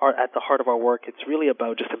we are at the heart of our work. It's really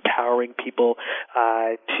about just empowering people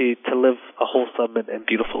to live a wholesome and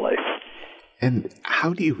beautiful life. And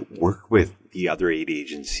how do you work with the other aid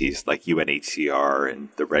agencies like UNHCR and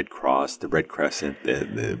the Red Cross, the Red Crescent,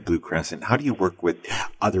 the Blue Crescent? How do you work with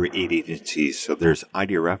other aid agencies? So there's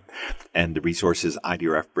IDRF and the resources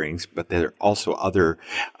IDRF brings, but there are also other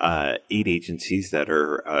aid agencies that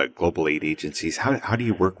are global aid agencies. How do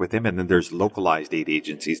you work with them? And then there's localized aid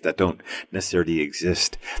agencies that don't necessarily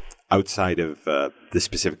exist outside of the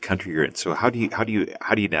specific country you're in. So how do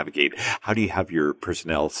you navigate? How do you have your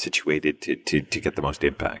personnel situated to get the most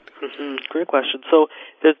impact? Mm-hmm. Great question. So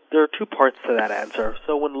there are two parts to that answer.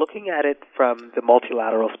 So when looking at it from the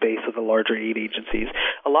multilateral space of the larger aid agencies,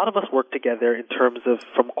 a lot of us work together in terms of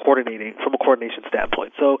from a coordination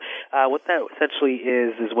standpoint. So what that essentially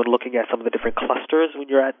is when looking at some of the different clusters, when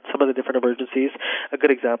you're at some of the different emergencies, a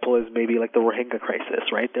good example is maybe like the Rohingya crisis,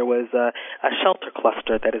 right? There was a shelter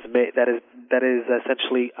cluster that is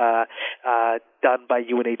essentially done by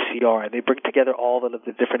UNHCR, and they bring together all of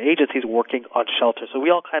the different agencies working on shelter. So we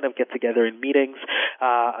all kind of get together in meetings,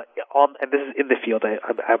 and this is in the field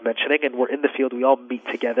I'm mentioning, and we're in the field, we all meet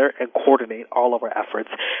together and coordinate all of our efforts.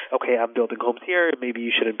 Okay, I'm building homes here, maybe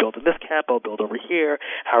you shouldn't build in this camp, I'll build over here,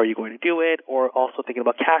 how are you going to do it? Or also thinking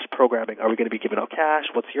about cash programming, are we going to be giving out cash,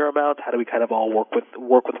 what's your amount, how do we kind of all work with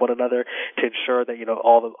one another to ensure that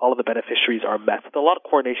all of the beneficiaries are met. So a lot of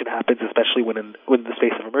coordination happens, especially when in the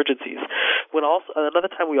space of emergencies. When also another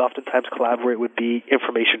time we oftentimes collaborate would be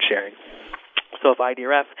information sharing. So if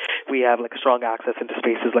IDRF, we have like strong access into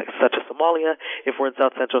spaces like such as Somalia. If we're in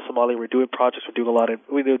South Central Somalia, we're doing projects, we're doing a lot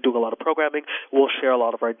of programming. We'll share a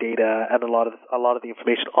lot of our data and a lot of the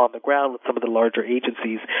information on the ground with some of the larger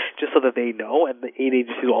agencies, just so that they know, and the aid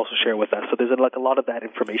agencies will also share with us. So there's like a lot of that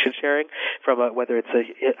information sharing from whether it's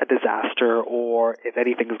a disaster or if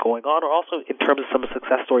anything is going on, or also in terms of some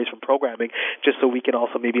success stories from programming, just so we can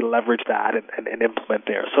also maybe leverage that and implement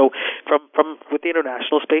there. So from with the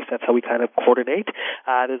international space, that's how we kind of coordinate.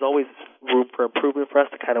 There's always room for improvement for us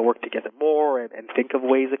to kind of work together more and think of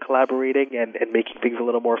ways of collaborating and making things a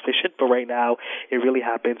little more efficient. But right now, it really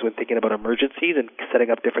happens when thinking about emergencies and setting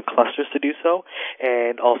up different clusters to do so,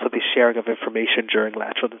 and also the sharing of information during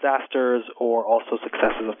natural disasters or also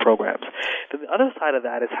successes of programs. Then the other side of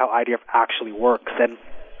that is how IDRF actually works. And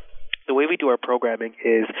the way we do our programming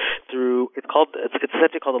is through, it's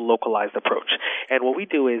essentially called a localized approach. And what we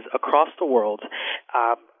do is across the world,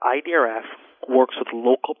 IDRF works with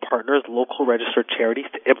local partners, local registered charities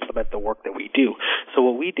to implement the work that we do. So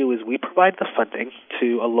what we do is we provide the funding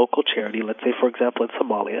to a local charity, let's say, for example, in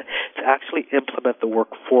Somalia, to actually implement the work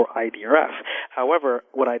for IDRF. However,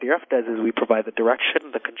 what IDRF does is we provide the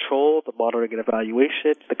direction, the control, the monitoring and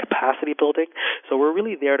evaluation, the capacity building. So we're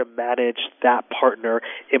really there to manage that partner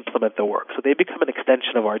implement the work. So they become an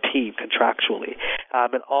extension of our team contractually.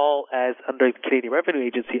 And all, as under the Canadian Revenue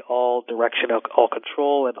Agency, all direction, all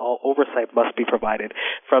control, and all oversight must be provided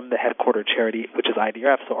from the headquarter charity, which is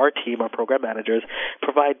IDRF. So our team, our program managers,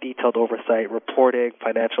 provide detailed oversight, reporting,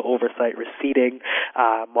 financial oversight, receipting,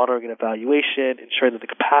 monitoring and evaluation, ensuring that the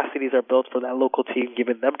capacities are built for that local team,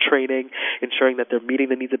 giving them training, ensuring that they're meeting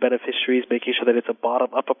the needs of beneficiaries, making sure that it's a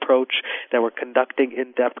bottom-up approach, that we're conducting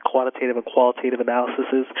in-depth quantitative and qualitative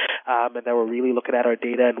analyses, and that we're really looking at our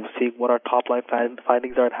data and seeing what our top-line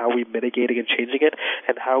findings are and how we're mitigating and changing it,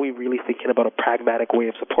 and how are we really thinking about a pragmatic way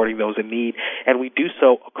of supporting those in need. And we do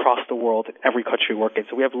so across the world in every country we work in.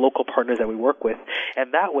 So we have local partners that we work with.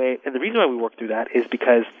 And that way, and the reason why we work through that is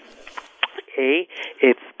because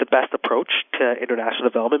it's the best approach to international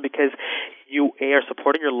development, because you are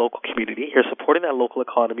supporting your local community, you're supporting that local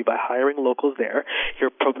economy by hiring locals there, you're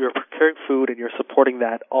procuring food, and you're supporting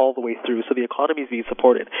that all the way through. So the economy is being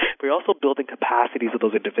supported. But you're also building capacities of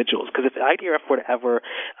those individuals. Because if the IDRF were to ever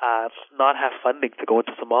not have funding to go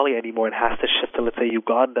into Somalia anymore and has to shift to, let's say,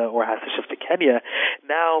 Uganda, or has to shift to Kenya,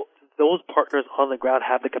 now those partners on the ground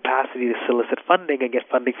have the capacity to solicit funding and get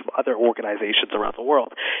funding from other organizations around the world.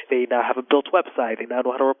 They now have a built website. They now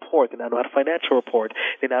know how to report. They now know how to financial report.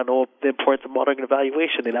 They now know the importance of monitoring and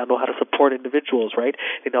evaluation. They now know how to support individuals, right?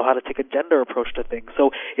 They know how to take a gender approach to things.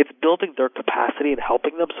 So it's building their capacity and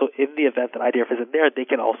helping them. So in the event that IDRF isn't there, they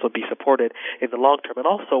can also be supported in the long term. And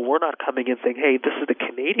also, we're not coming in saying, hey, this is the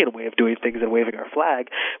Canadian way of doing things and waving our flag.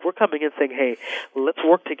 We're coming in saying, hey, let's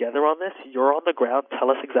work together on this. You're on the ground. Tell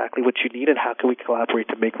us exactly what you need and how can we collaborate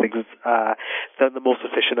to make things the most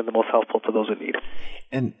efficient and the most helpful to those in need.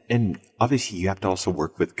 And obviously you have to also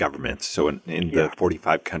work with governments. So in the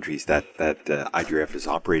 45 countries that IDRF is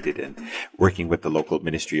operated in, working with the local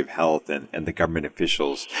Ministry of Health and the government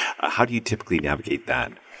officials, how do you typically navigate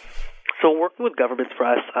that? So working with governments for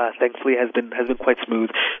us, thankfully, has been quite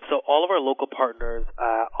smooth. So all of our local partners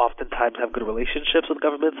oftentimes have good relationships with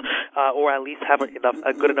governments, or at least have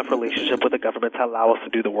a good enough relationship with the government to allow us to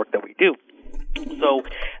do the work that we do. So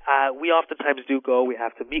we oftentimes do go, we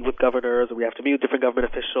have to meet with governors, or we have to meet with different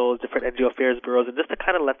government officials, different NGO affairs bureaus, and just to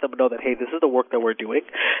kind of let them know that, hey, this is the work that we're doing.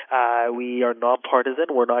 We are nonpartisan.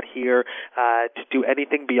 We're not here to do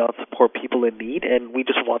anything beyond support people in need, and we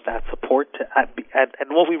just want that support. And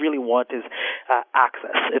what we really want is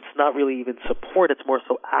access. It's not really even support. It's more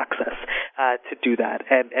so access to do that.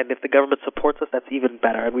 And if the government supports us, that's even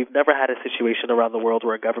better. And we've never had a situation around the world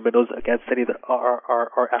where a government goes against any of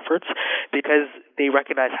our efforts, because they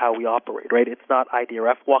recognize how we operate, right? It's not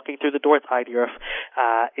IDRF walking through the door. It's IDRF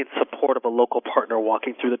in support of a local partner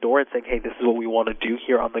walking through the door and saying, hey, this is what we want to do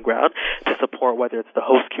here on the ground to support whether it's the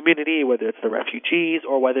host community, whether it's the refugees,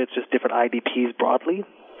 or whether it's just different IDPs broadly.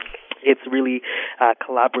 It's really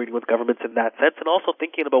collaborating with governments in that sense, and also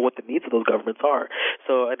thinking about what the needs of those governments are.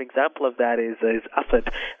 So an example of that is AFID,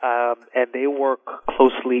 and they work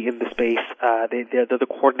closely in the space. They're the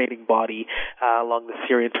coordinating body along the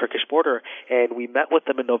Syrian-Turkish border, and we met with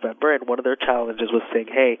them in November, and one of their challenges was saying,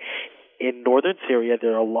 hey, in northern Syria,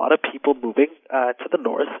 there are a lot of people moving to the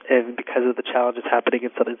north, and because of the challenges happening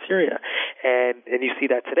in southern Syria. And you see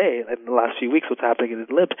that today, in the last few weeks, what's happening in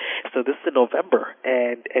Idlib. So this is in November,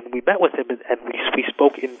 and we met with him, and we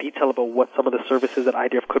spoke in detail about what some of the services that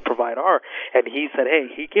IDRF could provide are. And he said, hey,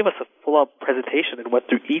 he gave us a full-out presentation and went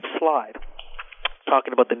through each slide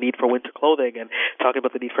talking about the need for winter clothing and talking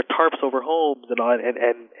about the need for tarps over homes and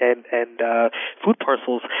food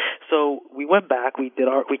parcels. So we went back, we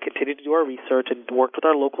continued to do our research and worked with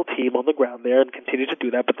our local team on the ground there and continued to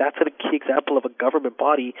do that. But that's a key example of a government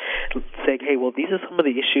body saying, hey, well, these are some of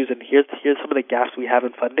the issues and here's some of the gaps we have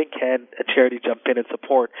in funding. Can a charity jump in and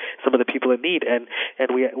support some of the people in need? And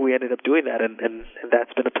we ended up doing that, and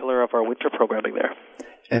that's been a pillar of our winter programming there.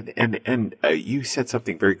 And you said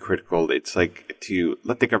something very critical. It's like to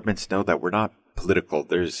let the governments know that we're not political.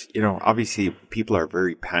 There's, obviously people are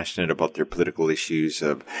very passionate about their political issues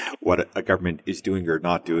of what a government is doing or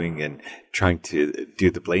not doing and trying to do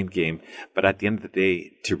the blame game. But at the end of the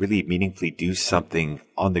day, to really meaningfully do something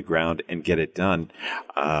on the ground and get it done,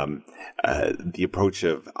 the approach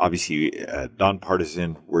of obviously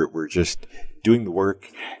nonpartisan, we're just doing the work,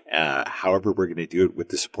 however we're going to do it with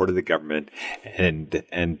the support of the government,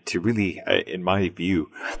 and to really, in my view,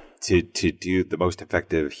 to do the most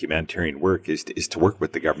effective humanitarian work is to work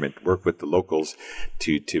with the government, work with the locals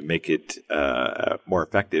to make it more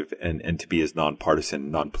effective and to be as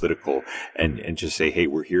nonpartisan, non-political, and just say, hey,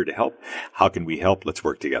 we're here to help. How can we help? Let's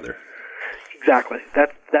work together. Exactly.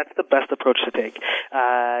 That's the best approach to take.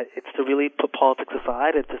 It's to really put politics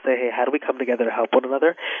aside and to say, hey, how do we come together to help one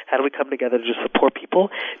another? How do we come together to just support people?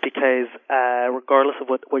 Because regardless of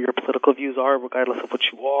what your political views are, regardless of what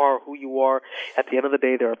you are, who you are, at the end of the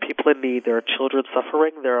day, there are people in need. There are children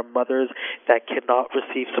suffering. There are mothers that cannot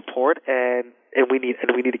receive support, and we need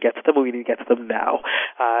to get to them, and we need to get to them now.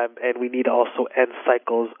 And we need to also end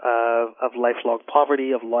cycles of lifelong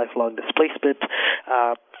poverty, of lifelong displacement.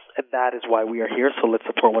 And that is why we are here. So let's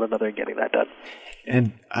support one another in getting that done.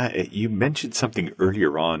 And you mentioned something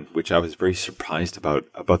earlier on, which I was very surprised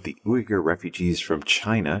about the Uyghur refugees from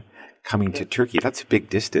China coming to Turkey. That's a big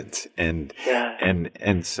distance. And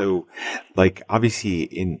so, like, obviously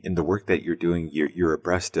in the work that you're doing, you're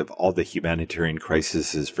abreast of all the humanitarian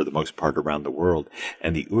crises for the most part around the world,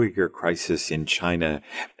 and the Uyghur crisis in China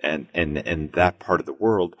and that part of the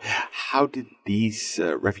world. How did these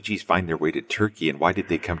refugees find their way to Turkey, and why did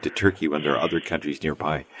they come to Turkey when there are other countries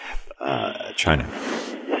nearby China?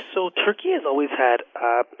 So Turkey has always had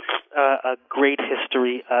a great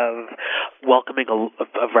history of welcoming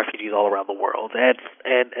of refugees all around the world, and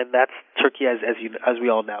that's Turkey, as we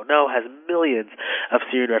all now know, has millions of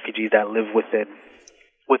Syrian refugees that live within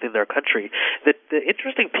their country. The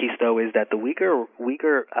interesting piece, though, is that the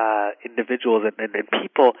Uyghur individuals and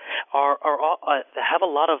people are all, have a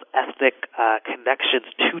lot of ethnic connections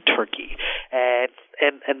to Turkey, and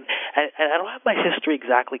I don't have my history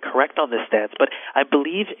exactly correct on this stance, but I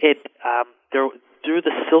believe through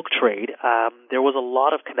the Silk trade, there was a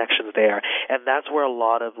lot of connections there, and that's where a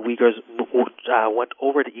lot of Uyghurs went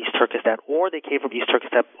over to East Turkestan, or they came from East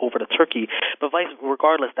Turkestan over to Turkey. But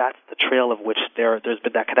regardless, that's the trail of which there's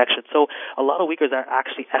been that connection. So a lot of Uyghurs are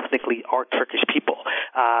actually ethnically are Turkish people,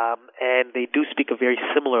 and they do speak a very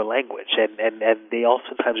similar language, and they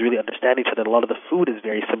oftentimes really understand each other. And a lot of the food is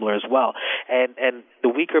very similar as well, and the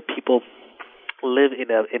Uyghur people live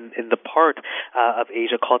in the part of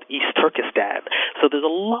Asia called East Turkestan. So there's a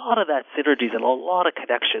lot of that synergies and a lot of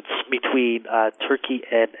connections between Turkey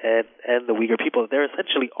and the Uyghur people. They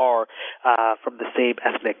essentially are from the same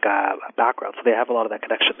ethnic background, so they have a lot of that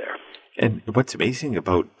connection there. And what's amazing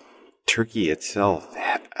about Turkey itself,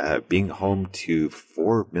 being home to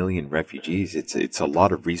 4 million refugees, it's a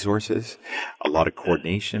lot of resources, a lot of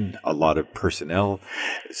coordination, a lot of personnel.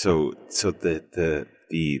 So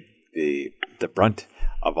the brunt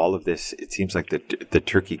of all of this, it seems like the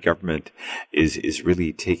Turkey government is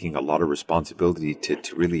really taking a lot of responsibility to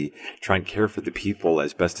really try and care for the people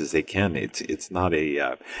as best as they can. It's not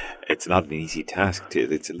an easy task.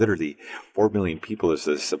 It's literally 4 million people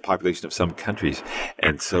is a population of some countries,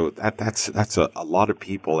 and so that's a lot of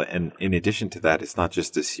people. And in addition to that, it's not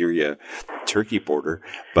just the Syria-Turkey border,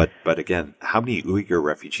 but again, how many Uyghur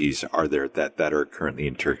refugees are there that are currently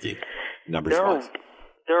in Turkey, numbers-wise?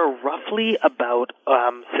 There are roughly about,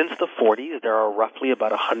 since the 40s, there are roughly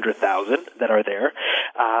about 100,000 that are there.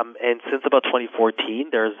 And since about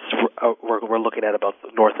 2014, we're looking at about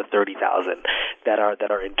north of 30,000 that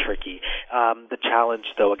are in Turkey. The challenge,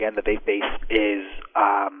 though, again, that they face is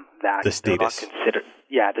that the status. They're not considered.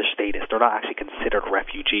 Yeah, their status. They're not actually considered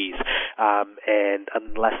refugees, and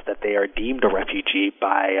unless that they are deemed a refugee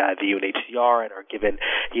by the UNHCR and are given,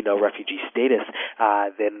 refugee status,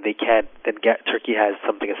 then they can't. Then Turkey has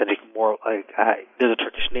something essentially more like there's a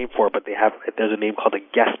Turkish name for it, but there's a name called a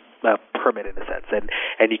guest permit in a sense, and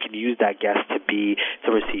you can use that guest to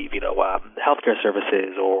receive healthcare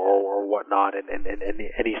services or whatnot and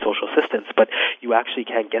any social assistance. But you actually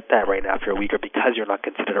can't get that right now if you're a Uyghur because you're not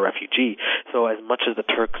considered a refugee. So as much as the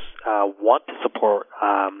Turks want to support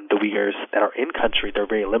the Uyghurs that are in country, they're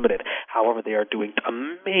very limited. However, they are doing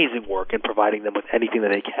amazing work in providing them with anything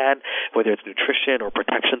that they can, whether it's nutrition or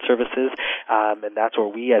protection services, and that's where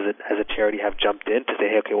we as a charity have jumped in to say,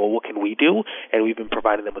 hey, okay, well, what can we do? And we've been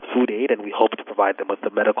providing them with food aid, and we hope to provide them with the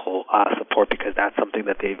medical support because that's something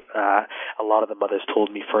that they've a lot of the mothers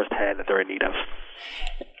told me firsthand that they're in need of.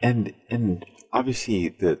 And obviously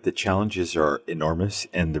the challenges are enormous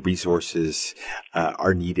and the resources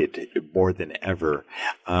are needed more than ever.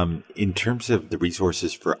 In terms of the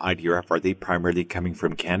resources for IDRF, are they primarily coming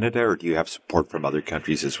from Canada or do you have support from other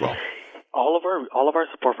countries as well? All of our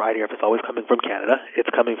support for IDRF is always coming from Canada. It's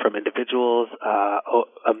coming from individuals,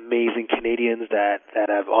 amazing Canadians that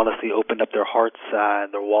have honestly opened up their hearts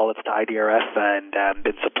and their wallets to IDRF and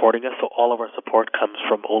been supporting us. So all of our support comes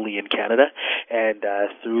from only in Canada. And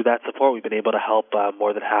through that support, we've been able to help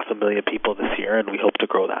more than 500,000 people this year, and we hope to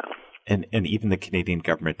grow that. And even the Canadian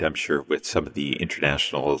government, I'm sure, with some of the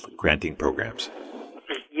international granting programs.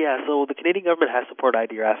 Yeah, so the Canadian government has supported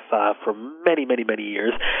IDRF for many, many, many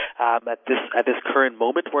years. At this current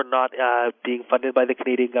moment, we're not being funded by the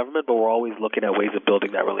Canadian government, but we're always looking at ways of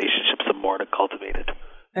building that relationship some more to cultivate it.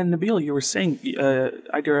 And Nabil, you were saying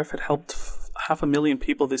IDRF had helped 500,000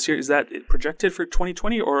 people this year. Is that projected for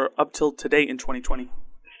 2020 or up till today in 2020?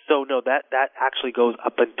 So no, that actually goes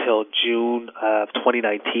up until June of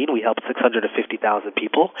 2019. We helped 650,000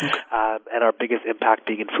 people, and our biggest impact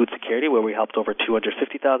being in food security, where we helped over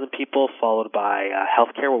 250,000 people, followed by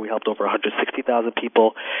healthcare, where we helped over 160,000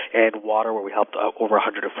 people, and water, where we helped over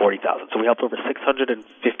 140,000. So we helped over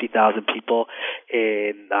 650,000 people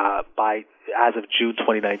as of June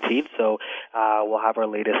 2019. So we'll have our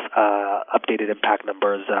latest updated impact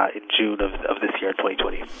numbers in June of this year,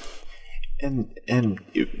 2020. And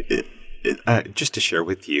just to share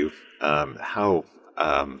with you how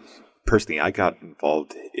personally I got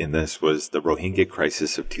involved in this was the Rohingya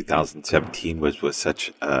crisis of 2017 was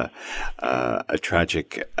such a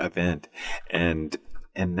tragic event, and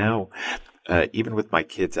now. Even with my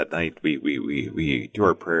kids at night, we do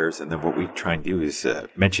our prayers, and then what we try and do is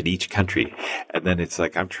mention each country, and then it's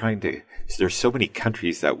like there's so many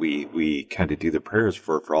countries that we kind of do the prayers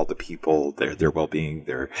for all the people, their well-being,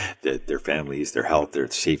 their families, their health,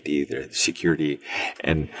 their safety, their security,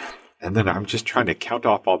 and then I'm just trying to count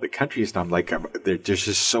off all the countries, and I'm like, there's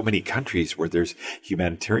just so many countries where there's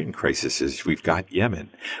humanitarian crises. We've got Yemen,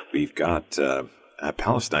 we've got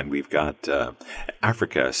Palestine, we've got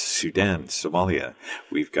Africa, Sudan, Somalia.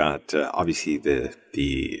 We've got obviously the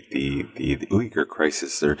Uyghur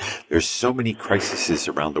crisis. There's so many crises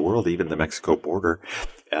around the world, even the Mexico border,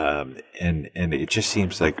 and it just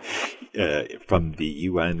seems like from the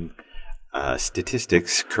UN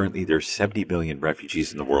statistics, currently there's 70 million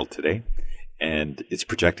refugees in the world today. And it's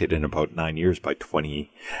projected in about 9 years by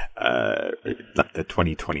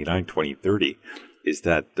 2029, 2030. Is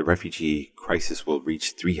that the refugee crisis will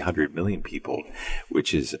reach 300 million people,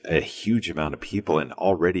 which is a huge amount of people. And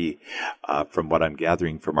already, from what I'm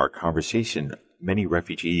gathering from our conversation, many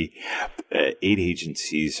refugee aid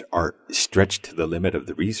agencies are stretched to the limit of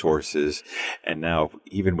the resources. And now,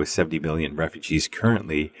 even with 70 million refugees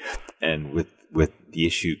currently, and with the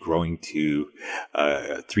issue growing to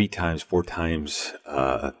 3 times, 4 times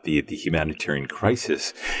the humanitarian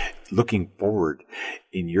crisis, looking forward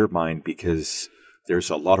in your mind, because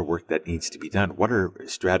there's a lot of work that needs to be done. What are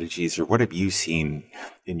strategies, or what have you seen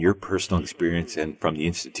in your personal experience and from the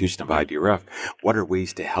institution of IDRF? What are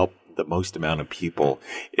ways to help the most amount of people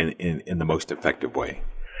in the most effective way?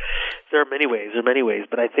 There are many ways,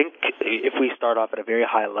 but I think if we start off at a very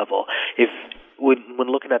high level, when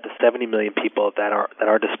looking at the 70 million people that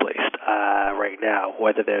are displaced right now,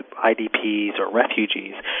 whether they're IDPs or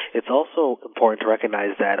refugees, it's also important to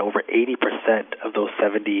recognize that over 80% of those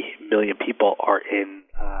 70 million people are in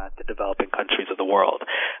the developing countries of the world.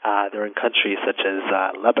 They're in countries such as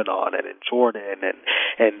Lebanon and in Jordan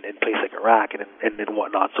and places like Iraq and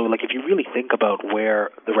whatnot. So, like, if you really think about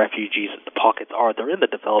where the refugees, the pockets are, they're in the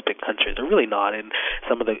developing countries. They're really not in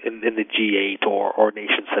some of the in the G8 or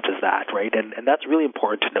nations such as that, right? And that's really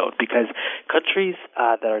important to note, because countries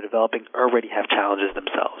that are developing already have challenges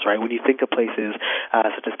themselves, right? When you think of places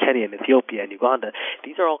such as Kenya and Ethiopia and Uganda,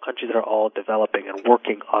 these are all countries that are all developing and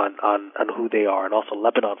working on who they are, and also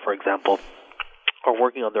Lebanon, for example. are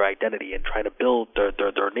working on their identity and trying to build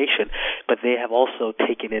their nation, but they have also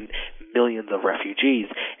taken in millions of refugees.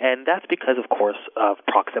 And that's because, of course, of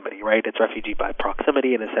proximity, right? It's refugee by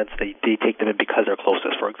proximity in a sense that they take them in because they're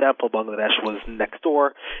closest. For example, Bangladesh was next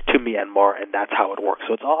door to Myanmar, and that's how it works.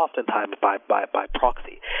 So it's oftentimes by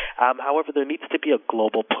proxy. However, there needs to be a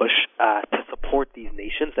global push to support these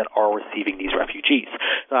nations that are receiving these refugees.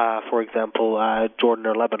 For example, Jordan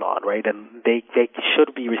or Lebanon, right? And they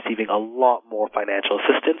should be receiving a lot more financial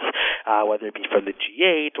assistance, whether it be from the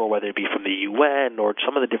G8 or whether it be from the UN or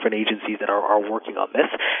some of the different agencies that are working on this,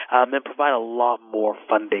 and provide a lot more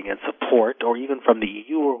funding and support, or even from the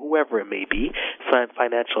EU or whoever it may be,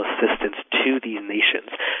 financial assistance to these nations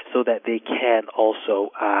so that they can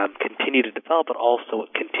also continue to develop, but also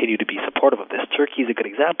continue to be supportive of this. Turkey is a good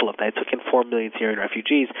example of that. It took in 4 million Syrian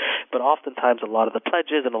refugees, but oftentimes a lot of the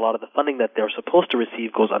pledges and a lot of the funding that they're supposed to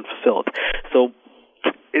receive goes unfulfilled. So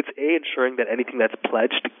it's A, ensuring that anything that's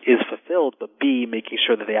pledged is fulfilled, but B, making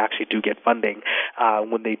sure that they actually do get funding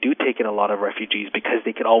when they do take in a lot of refugees, because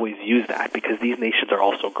they can always use that, because these nations are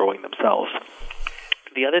also growing themselves.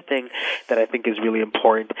 The other thing that I think is really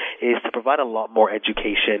important is to provide a lot more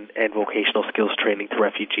education and vocational skills training to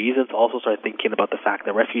refugees, and to also start thinking about the fact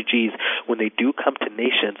that refugees, when they do come to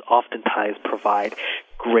nations, oftentimes provide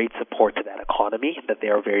great support to that economy, that they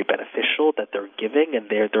are very beneficial, that they're giving, and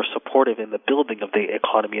they're supportive in the building of the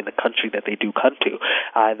economy in the country that they do come to.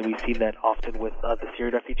 And we've seen that often with the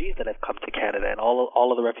Syrian refugees that have come to Canada, and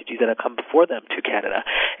all of the refugees that have come before them to Canada.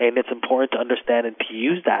 And it's important to understand and to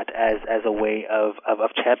use that as a way of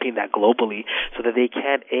championing that globally, so that they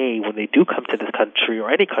can, A, when they do come to this country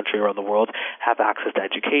or any country around the world, have access to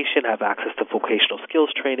education, have access to vocational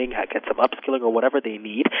skills training, get some upskilling or whatever they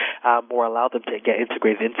need, or allow them to get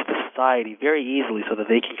integrated into the society very easily so that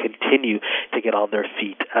they can continue to get on their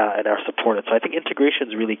feet and are supported. So I think integration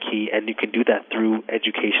is really key, and you can do that through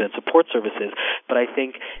education and support services. But I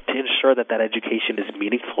think to ensure that education is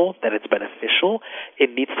meaningful, that it's beneficial,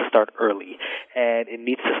 it needs to start early. And it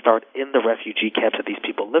needs to start in the refugee camps that these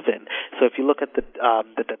people live in. So if you look at the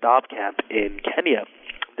Dadaab camp in Kenya,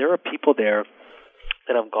 there are people there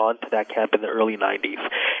that have gone to that camp in the early 90s.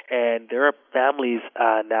 And there are families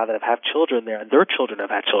now that have children there, and their children have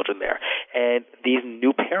had children there. And these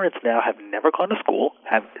new parents now have never gone to school,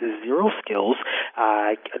 have zero skills,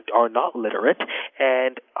 are not literate,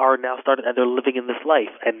 and are now started, and they're living in this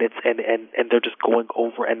life, and it's and they're just going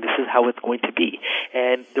over, and this is how it's going to be.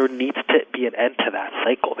 And there needs to be an end to that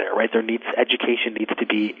cycle there, right? Education needs to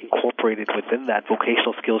be incorporated within that.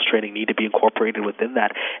 Vocational skills training need to be incorporated within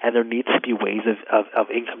that, and there needs to be ways of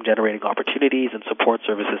income generating opportunities and support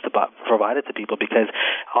services to provide it to people, because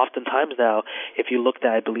oftentimes now, if you looked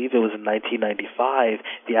at, I believe it was in 1995,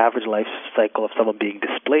 the average life cycle of someone being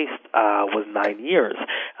displaced was 9 years.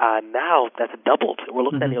 Now that's doubled. We're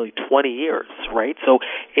looking at nearly 20 years, right? So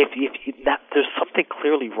if there's something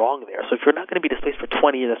clearly wrong there. So if you're not going to be displaced for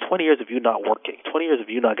 20 years, that's 20 years of you not working, 20 years of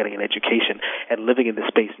you not getting an education and living in this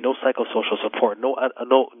space, no psychosocial support, no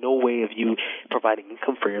way of you providing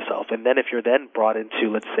income for yourself. And then if you're then brought into,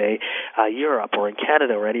 let's say, Europe or in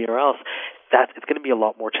Canada or anywhere else, it's going to be a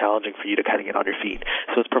lot more challenging for you to kind of get on your feet.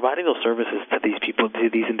 So it's providing those services to these people, to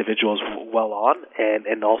these individuals well on,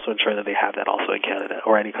 and also ensuring that they have that also in Canada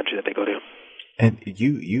or any country that they go to. And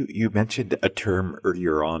you mentioned a term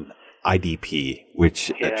earlier on, IDP,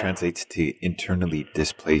 which translates to internally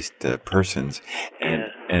displaced persons,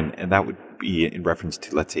 and that would be in reference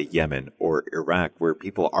to, let's say, Yemen or Iraq, where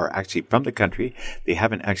people are actually from the country. They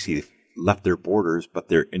haven't actually left their borders, but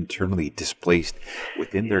they're internally displaced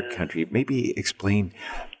within their country. Maybe explain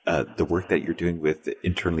the work that you're doing with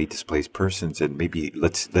internally displaced persons, and maybe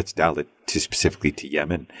let's dial it specifically to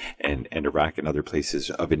Yemen and Iraq and other places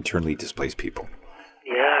of internally displaced people.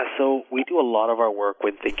 Yeah, so we do a lot of our work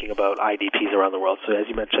when thinking about IDPs around the world. So as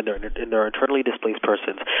you mentioned, they're internally displaced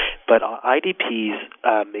persons, but IDPs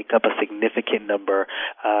make up a significant number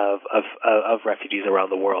of refugees around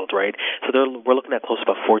the world, right? So we're looking at close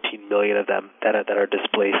to about 14 million of them that are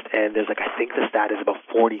displaced, and there's I think the stat is about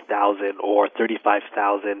 40,000 or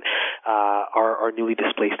 35,000 are newly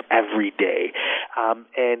displaced every day,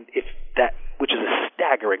 and if that, which is a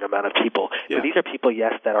staggering amount of people. Yeah. So these are people,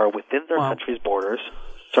 yes, that are within their country's borders.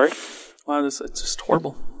 Sorry? Wow, it's just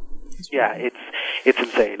horrible. Yeah, it's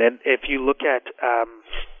insane. And if you look at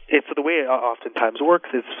it's the way it oftentimes works,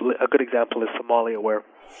 is a good example is Somalia, where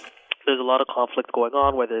there's a lot of conflict going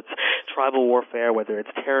on, whether it's tribal warfare, whether it's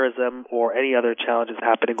terrorism, or any other challenges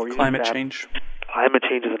happening, or climate change. Climate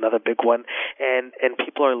change is another big one, and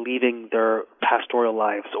people are leaving their pastoral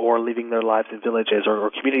lives or leaving their lives in villages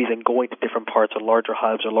or communities and going to different parts or larger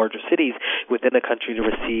hubs or larger cities within the country to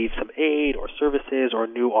receive some aid or services or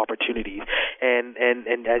new opportunities. And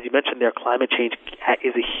as you mentioned there, climate change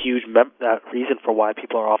is a huge reason for why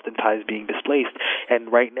people are oftentimes being displaced.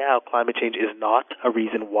 And right now, climate change is not a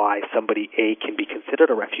reason why somebody can be considered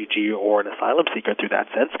a refugee or an asylum seeker through that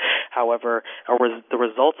sense. However, the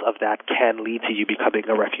results of that can lead to you becoming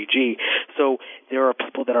a refugee. So there are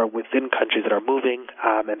people that are within countries that are moving,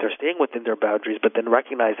 and they're staying within their boundaries, but then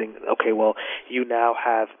recognizing, okay, well, you now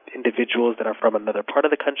have individuals that are from another part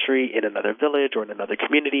of the country, in another village or in another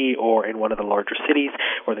community or in one of the larger cities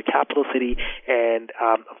or the capital city, and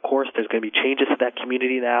of course there's going to be changes to that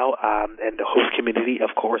community now, and the host community,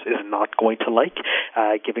 of course, is not going to like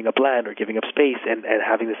giving up land or giving up space and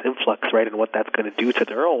having this influx, right, and what that's going to do to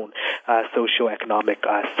their own socioeconomic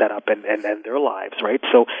setup and their lives, right?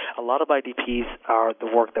 So a lot of IDPs are the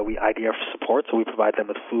work that we IDF support, so we provide them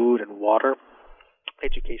with food and water,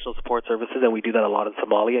 educational support services, and we do that a lot in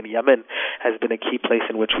Somalia. And Yemen has been a key place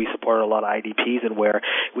in which we support a lot of IDPs and where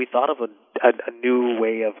we thought of a new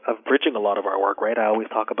way of bridging a lot of our work, right? I always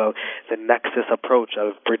talk about the nexus approach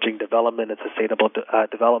of bridging development and sustainable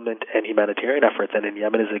development and humanitarian efforts, and in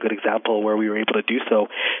Yemen is a good example where we were able to do so,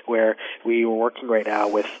 where we were working right now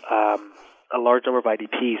with a large number of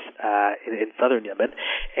IDPs in southern Yemen,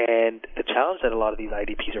 and the challenge that a lot of these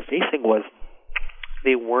IDPs are facing was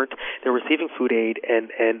they're receiving food aid,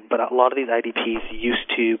 but a lot of these IDPs used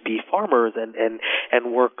to be farmers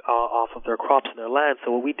and work off of their crops and their land.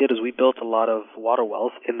 So what we did is we built a lot of water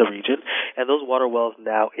wells in the region, and those water wells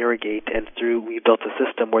now irrigate, and we built a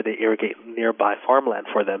system where they irrigate nearby farmland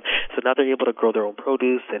for them. So now they're able to grow their own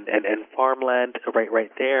produce and farmland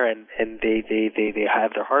right there, and they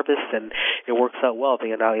have their harvests, and it works out well. They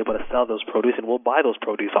are now able to sell those produce, and we'll buy those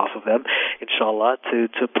produce off of them, inshallah,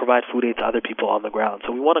 to provide food aid to other people on the ground.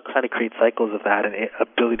 So we want to kind of create cycles of that and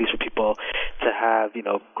abilities for people to have,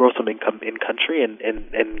 grow some income in country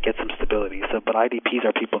and get some stability. So, but IDPs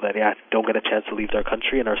are people that don't get a chance to leave their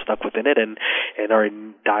country and are stuck within it and are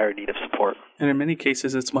in dire need of support. And in many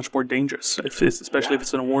cases, it's much more dangerous, especially if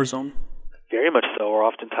it's in a war zone. Very much so, or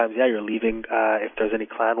oftentimes, you're leaving if there's any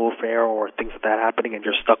clan warfare or things like that happening, and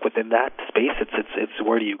you're stuck within that space. It's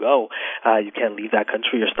where do you go? You can't leave that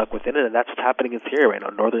country. You're stuck within it, and that's what's happening in Syria right now.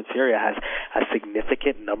 Northern Syria has a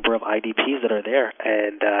significant number of IDPs that are there,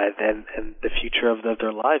 and the future of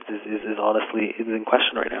their lives is honestly in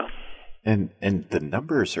question right now. And the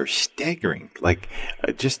numbers are staggering. Like,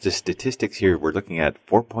 just the statistics here, we're looking at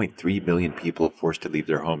 4.3 million people forced to leave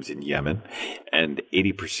their homes in Yemen, and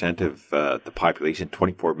 80% of the population,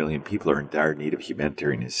 24 million people, are in dire need of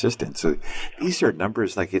humanitarian assistance. So these are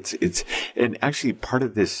numbers like it's and actually part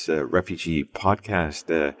of this refugee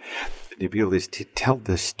podcast, Nabil, is to tell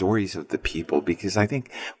the stories of the people, because I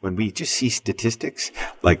think when we just see statistics,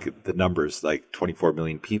 like the numbers, like 24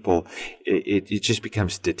 million people, it just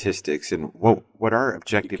becomes statistics. And what our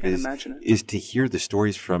objective is to hear the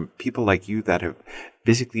stories from people like you that have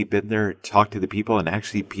physically been there, talk to the people, and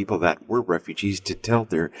actually people that were refugees, to tell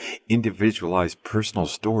their individualized personal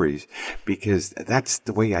stories, because that's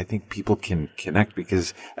the way I think people can connect.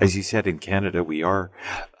 Because as you said, in Canada, we are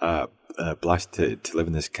blessed to live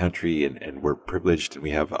in this country, and we're privileged, and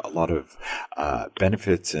we have a lot of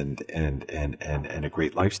benefits and a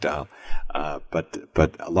great lifestyle. But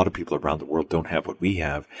a lot of people around the world don't have what we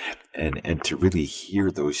have, and to really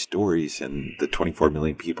hear those stories, and the 24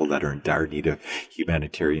 million people that are in dire need of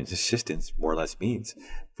humanitarian assistance more or less means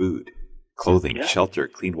food, clothing, shelter,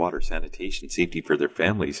 clean water, sanitation, safety for their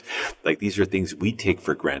families. Like, these are things we take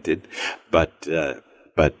for granted, but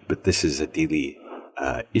this is a daily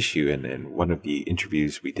issue. And one of the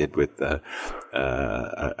interviews we did with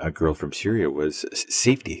a girl from Syria was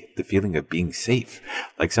safety, the feeling of being safe,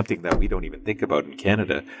 like something that we don't even think about in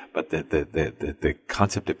Canada, but the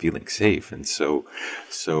concept of feeling safe. And so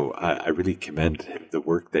I really commend the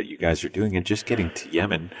work that you guys are doing, and just getting to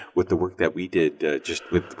Yemen with the work that we did just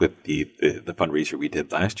with the fundraiser we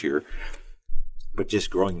did last year. But just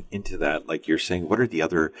growing into that, like you're saying, what are the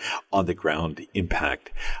other on-the-ground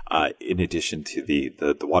impact, in addition to the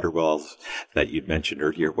water wells that you'd mentioned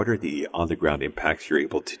earlier? What are the on-the-ground impacts you're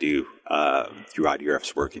able to do through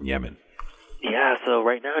IDRF's work in Yemen? Yeah, so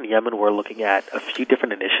right now in Yemen, we're looking at a few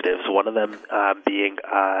different initiatives, one of them being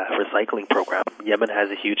a recycling program. Yemen has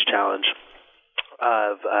a huge challenge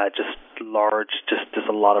of just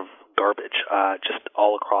a lot of garbage just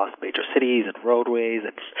all across major cities and roadways,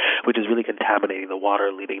 which is really contaminating the water,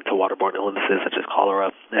 leading to waterborne illnesses such as cholera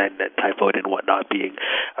and typhoid and whatnot being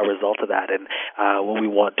a result of that. And what we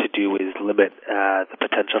want to do is limit the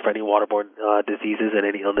potential for any waterborne diseases and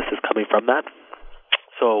any illnesses coming from that.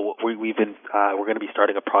 So we're going to be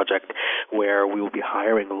starting a project where we will be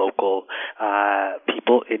hiring local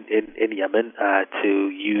people in Yemen to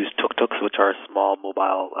use tuk-tuks, which are small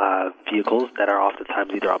mobile vehicles that are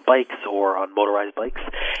oftentimes either on bikes or on motorized bikes,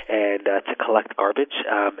 and to collect garbage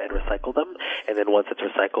and recycle them. And then once it's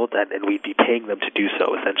recycled, and we'd be paying them to do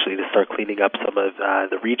so, essentially to start cleaning up some of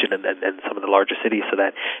the region and some of the larger cities so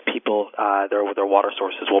that people, their water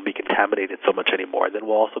sources won't be contaminated so much anymore. And then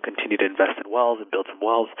we'll also continue to invest in wells and build some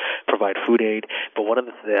wells, provide food aid. But one of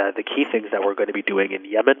the key things that we're going to be doing in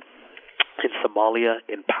Yemen, in Somalia,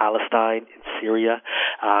 in Palestine, in Syria,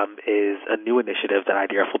 is a new initiative that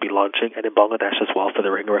IDRF will be launching, and in Bangladesh as well for the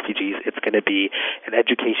Rohingya refugees. It's going to be an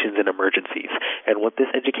education in emergencies. And what this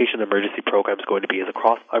education emergency program is going to be is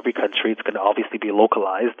across every country. It's going to obviously be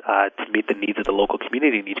localized to meet the needs of the local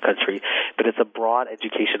community in each country, but it's a broad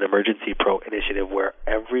education emergency initiative where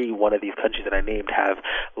every one of these countries that I named have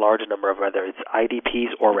large number of, whether it's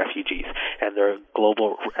IDPs or refugees, and they're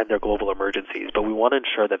global emergencies. But we want to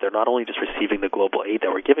ensure that they're not only just receiving the global aid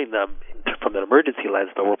that we're giving them from an emergency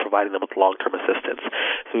lens, but we're providing them with long-term assistance.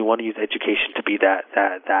 So we want to use education to be that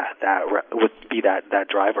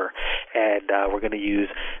driver, and we're going to use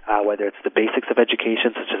whether it's the basics of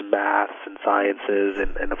education such as maths and sciences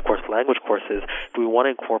and of course language courses. We want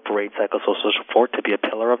to incorporate psychosocial support to be a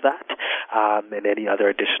pillar of that, and any other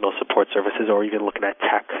additional support services, or even looking at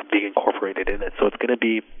tech being incorporated in it. So it's going to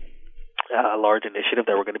be a large initiative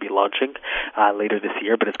that we're going to be launching later this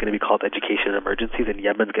year, but it's going to be called Education in Emergencies, and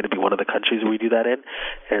Yemen's going to be one of the countries we do that in,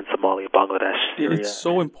 and Somalia, Bangladesh, Syria. It's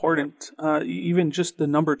so important. Even just the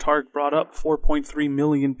number Tarek brought up, 4.3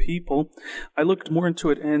 million people. I looked more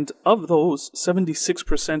into it, and of those,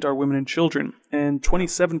 76% are women and children, and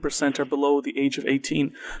 27% are below the age of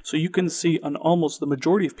 18. So you can see almost the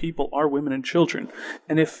majority of people are women and children.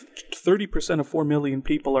 And if 30% of 4 million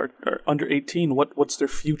people are under 18, what's their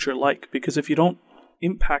future like? Because if you don't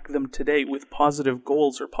impact them today with positive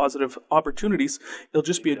goals or positive opportunities, it'll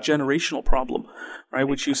just be a generational problem, right?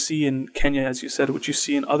 Which you see in Kenya, as you said, which you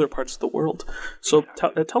see in other parts of the world. So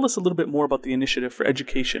tell us a little bit more about the initiative for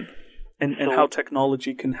education and how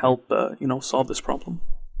technology can help solve this problem.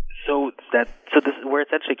 So this where it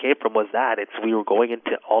essentially came from was that we were going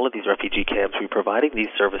into all of these refugee camps, we were providing these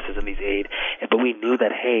services and these aid, but we knew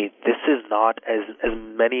that, hey, this is not as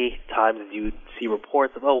many times as you see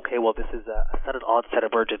reports of, this is a sudden onset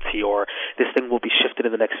emergency, or this thing will be shifted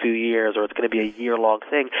in the next few years, or it's going to be a year-long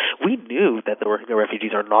thing. We knew that the Rohingya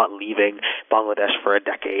refugees are not leaving Bangladesh for a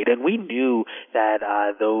decade, and we knew that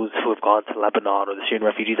those who have gone to Lebanon or the Syrian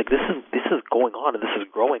refugees, this is going on, and this is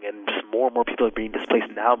growing, and just more and more people are being displaced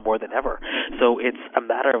now more than ever. So it's a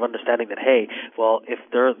matter of understanding that, hey, well, if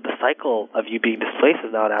the cycle of you being displaced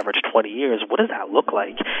is now on average 20 years, what does that look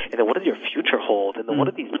like? And then what does your future hold? And then what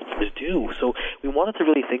do these numbers do? So we wanted to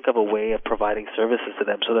really think of a way of providing services to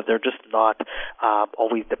them so that they're just not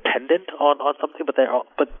always dependent on something, but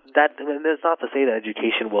it's not to say that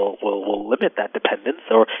education will limit that dependence,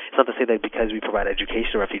 or it's not to say that because we provide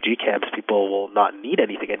education to refugee camps, people will not need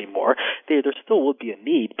anything anymore. There still would be a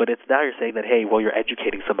need, but it's now you're saying that, hey, well, you're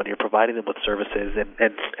educating somebody, you're providing them with services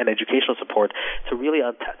and educational support to really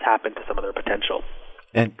tap into some of their potential.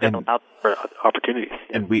 And allow for opportunities.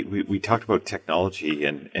 And we talked about technology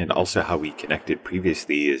and also how we connected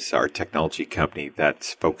previously is our technology company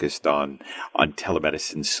that's focused on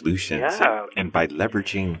telemedicine solutions. Yeah. And by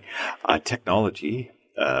leveraging technology,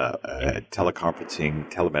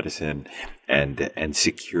 teleconferencing, telemedicine, and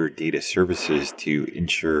secure data services to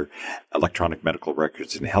ensure electronic medical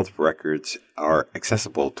records and health records are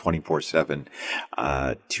accessible 24/7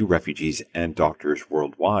 to refugees and doctors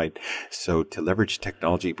worldwide. So to leverage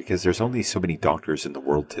technology, because there's only so many doctors in the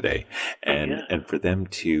world today, and for them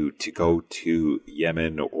to go to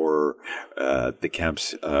Yemen or the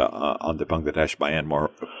camps on the Bangladesh-Myanmar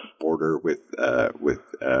border with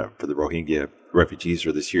for the Rohingya refugees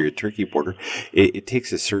or the Syria-Turkey border, it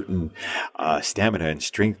takes a certain stamina and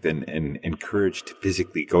strength and courage to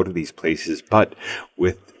physically go to these places. But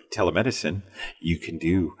with telemedicine, you can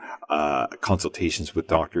do consultations with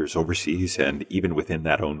doctors overseas and even within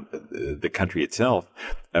the country itself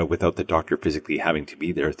without the doctor physically having to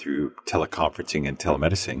be there through teleconferencing and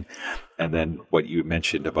telemedicine. And then what you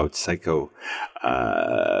mentioned about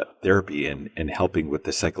psychotherapy and helping with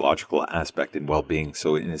the psychological aspect and well-being.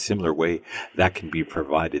 So in a similar way, that can be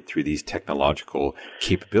provided through these technological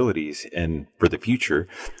capabilities. And for the future,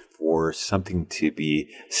 for something to be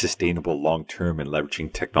sustainable long-term and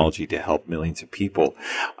leveraging technology to help millions of people,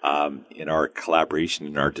 in our collaboration,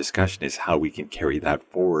 in our discussion, is how we can carry that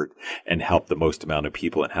forward and help the most amount of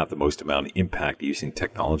people and have the most amount of impact using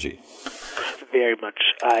technology. Very much.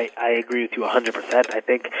 I agree with you 100%. I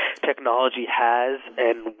think technology has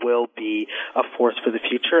and will be a force for the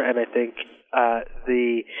future, and I think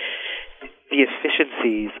the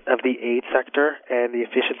efficiencies of the aid sector and the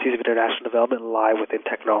efficiencies of international development lie within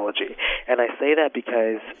technology. And I say that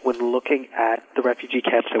because when looking at the refugee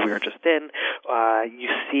camps that we were just in, you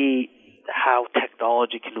see how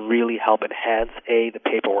technology can really help enhance, A, the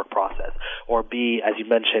paperwork process, or B, as you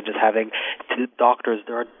mentioned, just having doctors.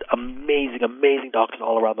 There are amazing doctors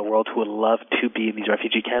all around the world who would love to be in these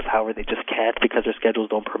refugee camps. However, they just can't because their schedules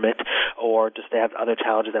don't permit, or just they have other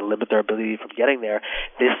challenges that limit their ability from getting there.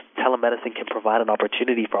 This telemedicine can provide an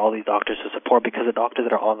opportunity for all these doctors to support, because the doctors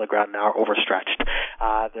that are on the ground now are overstretched.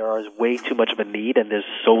 There is way too much of a need, and there's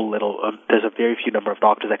so little. There's a very few number of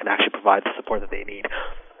doctors that can actually provide the support that they need.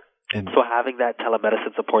 So having that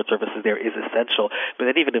telemedicine support services there is essential. But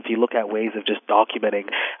then even if you look at ways of just documenting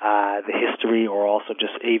the history, or also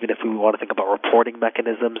just even if we want to think about reporting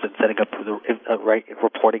mechanisms and setting up the right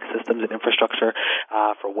reporting systems and infrastructure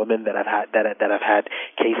for women that have had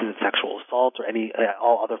cases of sexual assault or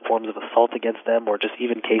all other forms of assault against them, or just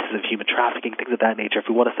even cases of human trafficking, things of that nature. If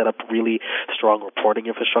we want to set up really strong reporting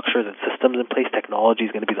infrastructures and systems in place, technology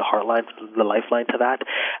is going to be the heartline, the lifeline to that.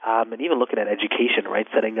 And even looking at education, right,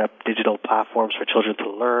 setting up digital platforms for children to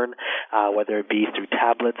learn, whether it be through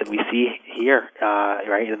tablets. And we see here,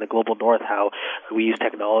 right, in the global north, how we use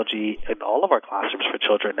technology in all of our classrooms for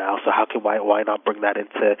children now. So why not bring that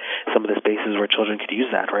into some of the spaces where children could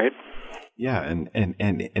use that, right? Yeah,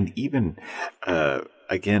 and even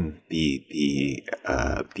again, the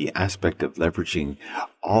aspect of leveraging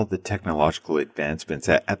all the technological advancements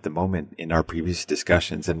at the moment in our previous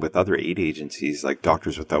discussions and with other aid agencies like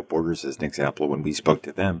Doctors Without Borders, as an example, when we spoke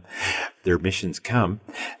to them, their missions come,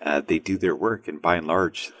 they do their work, and by and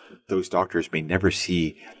large, those doctors may never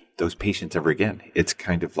see those patients ever again. It's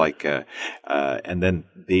kind of like, and then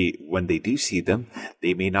when they do see them,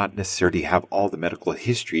 they may not necessarily have all the medical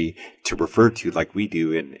history to refer to like we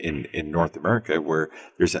do in North America, where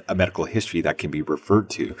there's a medical history that can be referred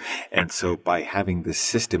to. And so by having this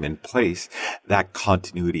system in place, that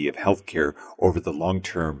continuity of healthcare over the long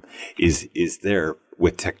term is there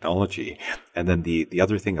with technology. And then the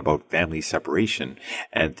other thing about family separation,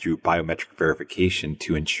 and through biometric verification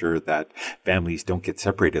to ensure that families don't get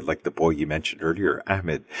separated, like the boy you mentioned earlier,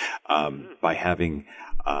 Ahmed, by having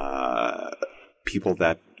people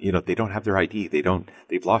that, they don't have their ID,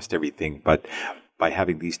 they've lost everything, but by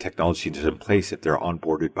having these technologies in place, if they're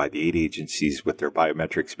onboarded by the aid agencies with their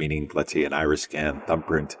biometrics, meaning, let's say, an iris scan,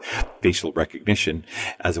 thumbprint, facial recognition,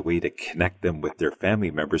 as a way to connect them with their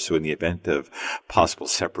family members. So in the event of possible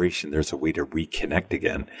separation, there's a way to reconnect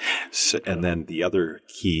again. So, and then the other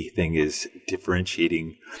key thing is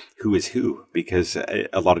differentiating who is who, because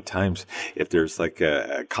a lot of times, if there's like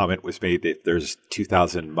a comment was made, if there's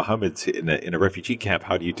 2,000 Mohammeds in a refugee camp,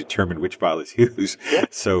 how do you determine which file is whose? Yeah.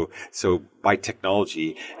 So by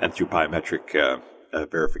technology and through biometric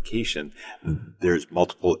verification, there's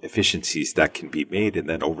multiple efficiencies that can be made. And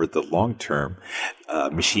then over the long term,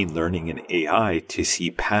 machine learning and AI to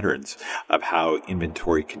see patterns of how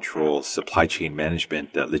inventory control, supply chain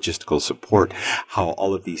management, logistical support, how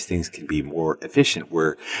all of these things can be more efficient,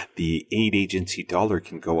 where the aid agency dollar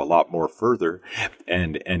can go a lot more further,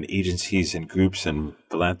 and agencies and groups and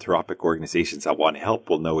philanthropic organizations that want to help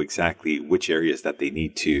will know exactly which areas that they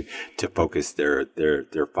need to focus their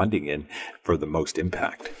funding in for the most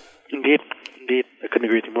impact. Indeed. I couldn't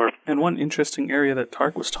agree with you more. And one interesting area that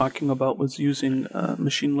Tark was talking about was using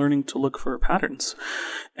machine learning to look for patterns.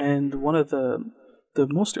 And one of the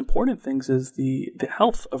most important things is the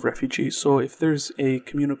health of refugees. So if there's a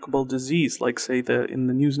communicable disease, like say in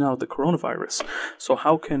the news now, the coronavirus, so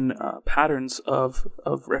how can patterns of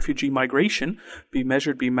refugee migration be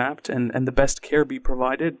measured, be mapped, and the best care be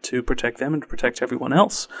provided to protect them and to protect everyone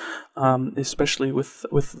else, especially with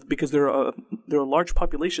because they're a large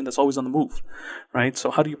population that's always on the move, right?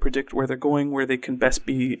 So how do you predict where they're going, where they can best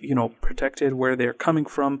be protected, where they're coming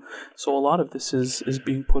from? So a lot of this is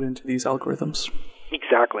being put into these algorithms.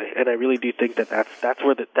 Exactly, and I really do think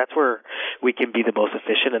that's where we can be the most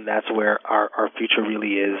efficient, and that's where our future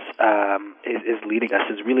really is leading us,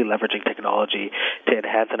 is really leveraging technology to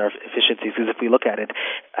enhance our efficiencies. Because if we look at it,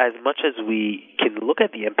 as much as we can look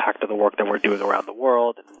at the impact of the work that we're doing around the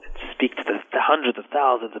world and speak to the hundreds of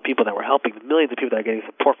thousands of people that we're helping, the millions of people that are getting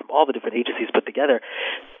support from all the different agencies put together,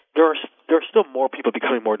 there there are still more people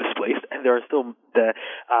becoming more displaced, and there are still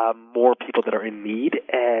more people that are in need,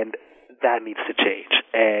 and that needs to change.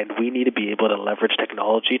 And we need to be able to leverage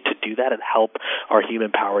technology to do that and help our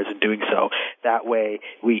human powers in doing so. That way,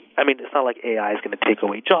 it's not like AI is going to take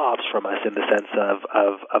away jobs from us in the sense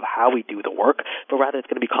of how we do the work, but rather it's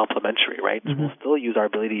going to be complementary, right? Mm-hmm. We'll still use our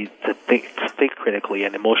ability to think critically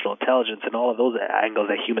and emotional intelligence and all of those angles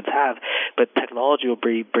that humans have, but technology will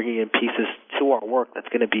be bringing in pieces to our work that's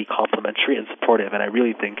going to be complementary and supportive. And I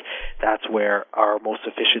really think that's where our most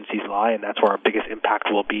efficiencies lie, and that's where our biggest impact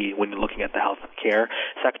will be when you're looking at the health care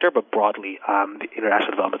sector, but broadly the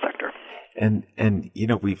international development sector. And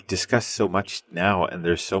we've discussed so much now, and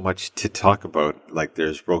there's so much to talk about. Like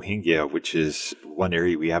there's Rohingya, which is one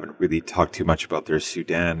area we haven't really talked too much about. There's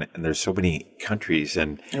Sudan, and there's so many countries.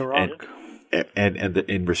 And Iraq. And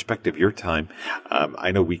in respect of your time,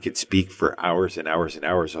 I know we could speak for hours and hours and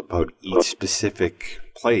hours about each specific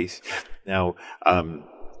place. Now,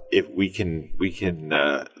 if we can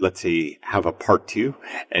let's say have a part 2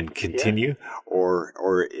 and continue,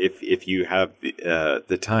 or if you have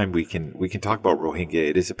the time, we can talk about Rohingya.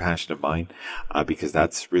 It is a passion of mine because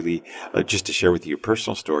that's really just to share with you a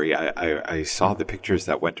personal story. I saw the pictures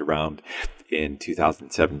that went around in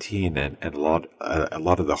 2017, and a lot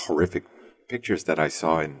of the horrific pictures that I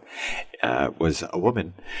saw in was a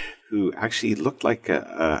woman who actually looked like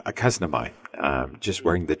a cousin of mine, just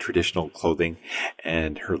wearing the traditional clothing,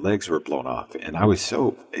 and her legs were blown off. And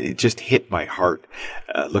it just hit my heart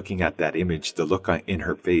looking at that image, the look in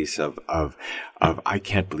her face of I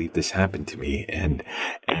can't believe this happened to me, and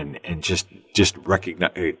just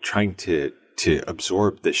recognize, trying to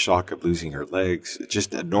absorb the shock of losing her legs,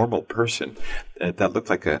 just a normal person that looked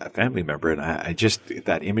like a family member. And I just,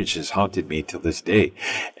 that image has haunted me till this day.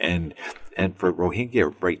 And for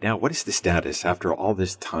Rohingya right now, what is the status after all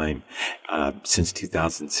this time since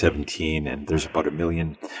 2017? And there's about 1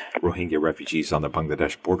 million Rohingya refugees on the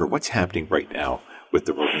Bangladesh border. What's happening right now with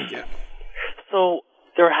the Rohingya? So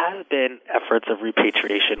there has been efforts of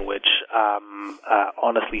repatriation, which,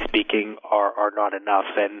 honestly speaking, are not enough,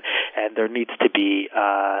 and there needs to be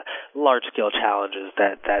large-scale challenges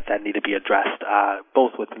that need to be addressed,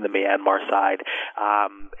 both within the Myanmar side,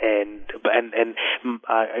 and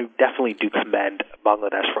I definitely do commend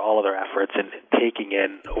Bangladesh for all of their efforts in taking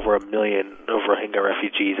in over 1 million Rohingya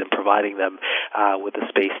refugees and providing them with a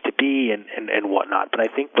space to be and whatnot. But I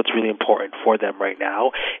think what's really important for them right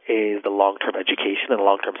now is the long-term education and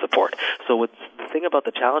long-term support. So the thing about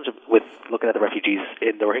the challenge with looking at the refugees,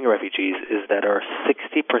 in the Rohingya refugees, is that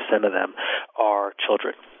 60% of them are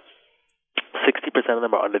children. 60% of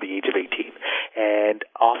them are under the age of 18, and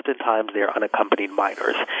oftentimes they are unaccompanied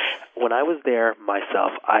minors. When I was there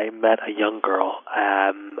myself, I met a young girl.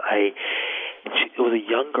 It was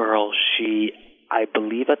a young girl. She, I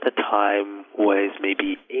believe at the time, was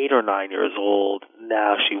maybe 8 or 9 years old.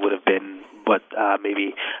 Now she would have been,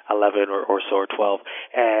 maybe 11 or so, or 12.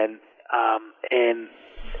 And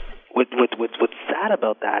what's sad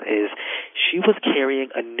about that is she was carrying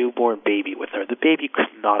a newborn baby with her. The baby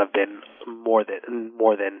could not have been more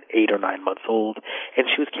than 8 or 9 months old, and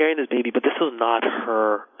she was carrying this baby, but this was not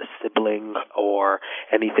her sibling or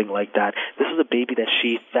anything like that. This was a baby that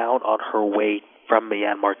she found on her way from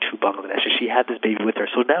Myanmar to Bangladesh. She had this baby with her.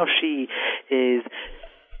 So now she is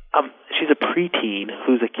she's a preteen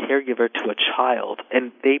who's a caregiver to a child,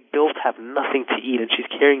 and they both have nothing to eat, and she's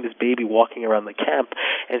carrying this baby walking around the camp,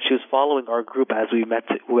 and she was following our group as we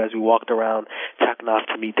walked around Taknaf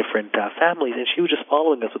to meet different families, and she was just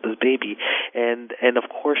following us with this baby, and of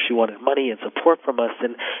course she wanted money and support from us,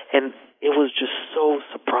 and it was just so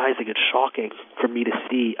surprising and shocking for me to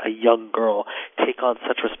see a young girl take on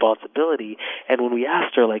such responsibility. And when we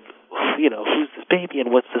asked her, who's this baby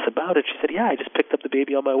and what's this about? And she said, I just picked up the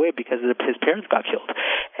baby on my way because his parents got killed.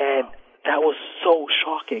 And that was so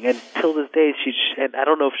shocking. And till this day, and I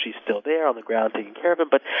don't know if she's still there on the ground taking care of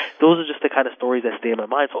him, but those are just the kind of stories that stay in my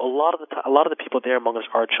mind. So a lot of the people there among us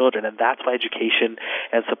are children, and that's why education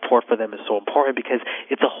and support for them is so important, because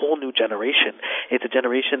it's a whole new generation. It's a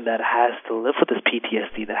generation that has to live with this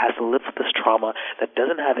PTSD, that has to live with this trauma, that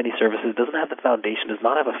doesn't have any services, doesn't have the foundation, does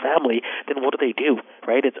not have a family. Then what do they do,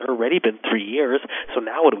 right? It's already been 3 years, so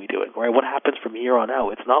now what are we doing, right? What happens from here on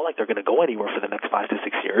out? It's not like they're going to go anywhere for the next 5 to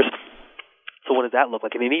 6 years. So what does that look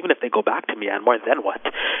like? I mean, even if they go back to Myanmar, then what?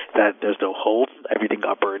 That there's no home, everything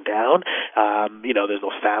got burned down. There's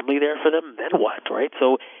no family there for them. Then what, right?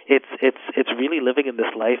 So it's really living in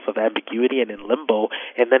this life of ambiguity and in limbo.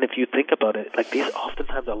 And then if you think about it, these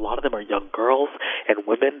oftentimes a lot of them are young girls and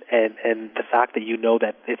women women, and the fact that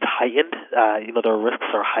that it's heightened, the risks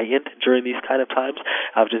are heightened during these kind of times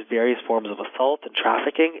of just various forms of assault and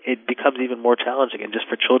trafficking, it becomes even more challenging, and just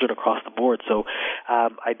for children across the board. So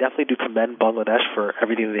I definitely do commend Bangladesh for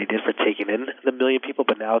everything that they did for taking in the million people,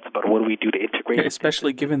 but now it's about what do we do to integrate them.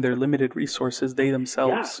 Especially given their limited resources, they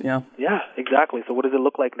themselves. Yeah, exactly. So what does it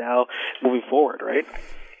look like now moving forward, right?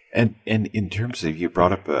 And in terms of, you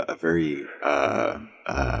brought up a very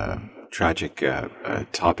tragic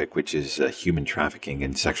topic, which is human trafficking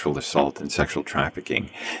and sexual assault and sexual trafficking.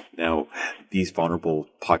 Now, these vulnerable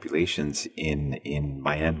populations in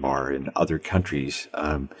Myanmar and other countries,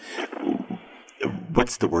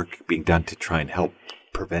 what's the work being done to try and help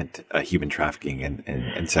prevent human trafficking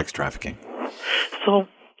and sex trafficking? So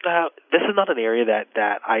this is not an area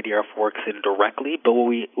that IDRF works in directly, but what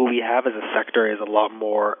we have as a sector is a lot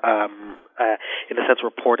more, in a sense,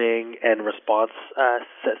 reporting and response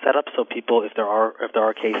set up. So people, if there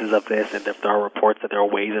are cases of this, and if there are reports, that there are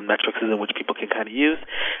ways and metrics in which people can kind of use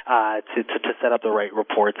to set up the right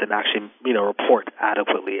reports and actually report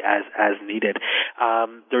adequately as needed.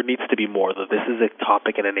 There needs to be more, though. This is a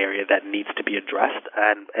topic in an area that needs to be addressed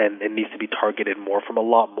and it needs to be targeted more from a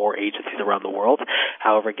lot more agencies around the world.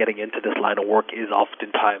 However, getting into this line of work is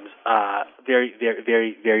oftentimes very, very,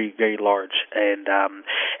 very, very, very large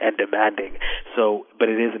and demanding. So, but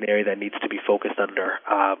it is an area that needs to be focused under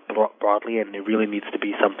broadly, and it really needs to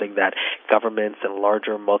be something that governments and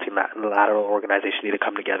larger multilateral organizations need to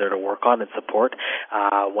come together to work on and support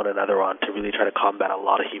one another on, to really try to combat a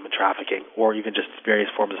lot of human trafficking or even just various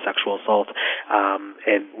forms of sexual assault.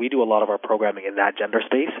 And we do a lot of our programming in that gender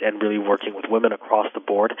space, and really working with women across the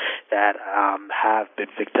board that have been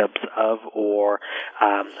victims of or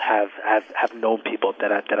have known people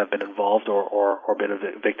that have been involved or been a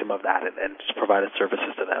victim of that, and just provided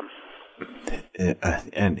services to them.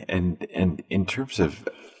 And in terms of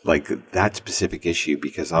like that specific issue,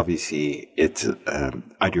 because obviously it's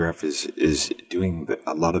IDRF is doing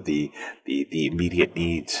a lot of the immediate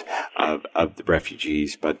needs of the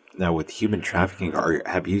refugees, but now with human trafficking,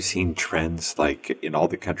 have you seen trends like in all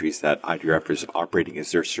the countries that IDRF is operating?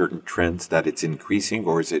 Is there certain trends that it's increasing,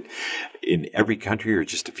 or is it in every country or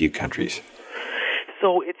just a few countries?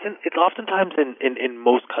 So it's oftentimes in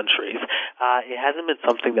most countries. It hasn't been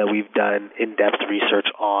something that we've done in-depth research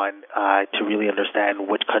on to really understand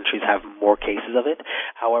which countries have more cases of it.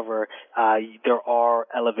 However, there are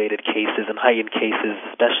elevated cases and heightened cases,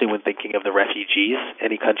 especially when thinking of the refugees.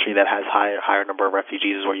 Any country that has higher number of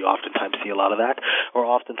refugees is where you oftentimes see a lot of that, or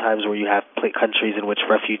oftentimes where you have countries in which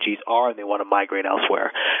refugees are and they want to migrate elsewhere.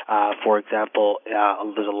 For example,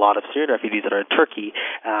 there's a lot of Syrian refugees that are in Turkey,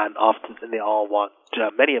 and often they all want.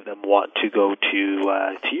 Many of them want to go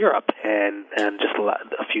to Europe, and just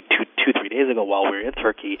a few 2-3 days ago, while we were in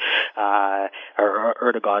Turkey,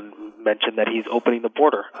 Erdogan mentioned that he's opening the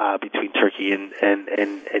border between Turkey and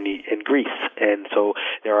Greece, and so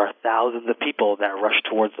there are thousands of people that rush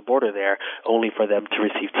towards the border there, only for them to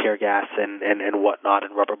receive tear gas and whatnot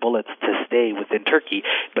and rubber bullets to stay within Turkey.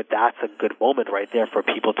 But that's a good moment right there for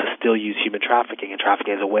people to still use human trafficking and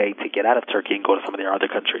trafficking as a way to get out of Turkey and go to some of their other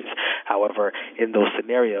countries. However, in those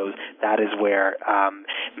scenarios, that is where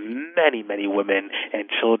many women and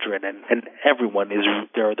children and everyone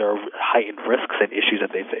there are heightened risks and issues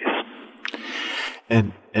that they face.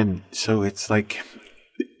 And so it's like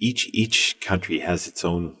each country has its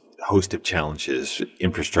own host of challenges,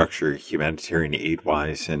 infrastructure, humanitarian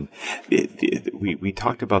aid-wise, and we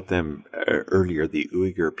talked about them earlier, the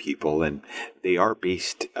Uyghur people, and they are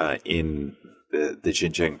based in the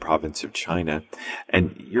Xinjiang province of China,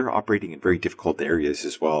 and you're operating in very difficult areas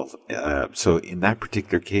as well. So in that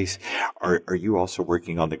particular case, are you also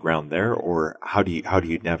working on the ground there, or how do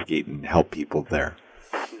you navigate and help people there?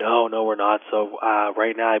 No, we're not. So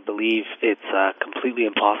right now, I believe it's completely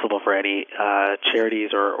impossible for any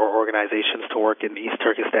charities or organizations to work in East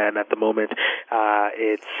Turkestan at the moment.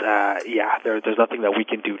 There's nothing that we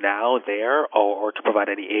can do now there or to provide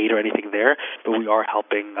any aid or anything there. But we are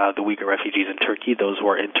helping the Uyghur refugees in Turkey, those who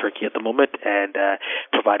are in Turkey at the moment, and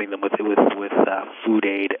providing them with food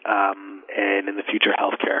aid and in the future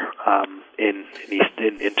healthcare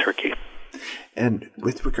in Turkey. And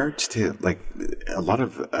with regards to, like, a lot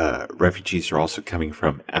of refugees are also coming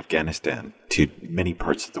from Afghanistan to many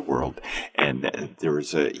parts of the world. And there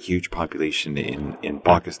was a huge population in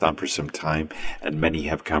Pakistan for some time, and many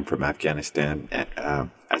have come from Afghanistan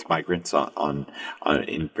as migrants on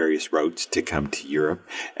in various routes to come to Europe.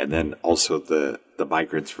 And then also the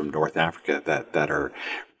migrants from North Africa that are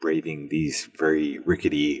braving these very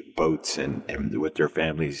rickety boats and with their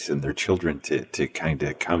families and their children to kind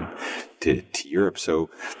of come to Europe. So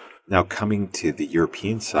Now, coming to the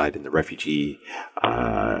European side and the refugee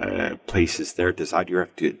places there, does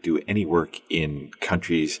IDRF do any work in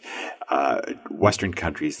countries, Western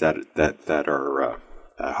countries that are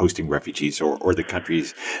hosting refugees, or the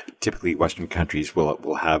countries, typically Western countries,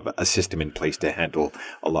 will have a system in place to handle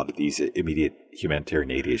a lot of these immediate humanitarian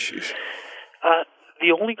aid issues?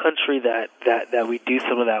 The only country that we do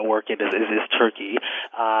some of that work in is Turkey.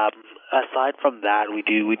 Aside from that, we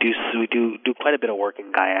do quite a bit of work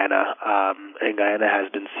in Guyana, and Guyana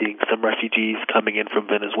has been seeing some refugees coming in from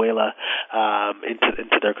Venezuela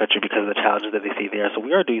into their country because of the challenges that they see there. So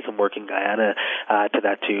we are doing some work in Guyana to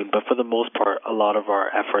that tune, but for the most part, a lot of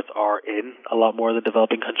our efforts are in a lot more of the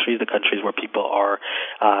developing countries, the countries where people are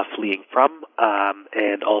fleeing from,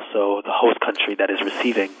 and also the host country that is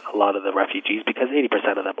receiving a lot of the refugees, because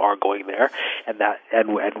 80% of them are going there, and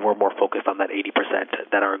we're more focused on that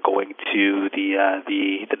 80% that are going to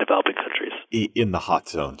the developing countries, in the hot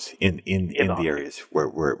zones, in the areas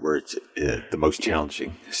where it's the most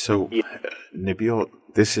challenging. So, Nabil,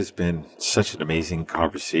 this has been such an amazing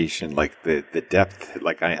conversation. Like the depth.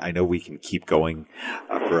 Like I know we can keep going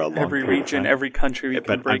for a long every period region, of time, every country.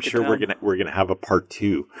 but I'm sure we're gonna have a part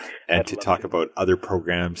 2, and to talk about other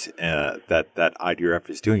programs that IDRF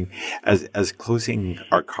is doing. As closing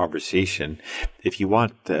our conversation, if you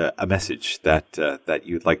want a message that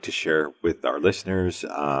you'd like to share with our listeners,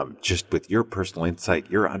 just with your personal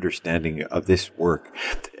insight, your understanding of this work,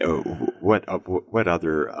 what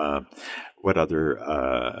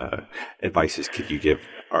other advices could you give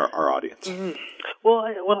our audience? Mm-hmm. Well,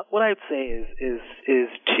 what I'd say is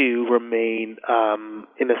to remain,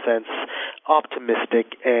 in a sense,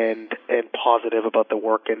 optimistic and positive about the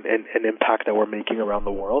work and impact that we're making around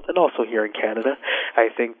the world, and also here in Canada. I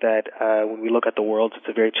think that when we look at the world, it's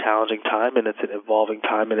a very challenging time, and it's an evolving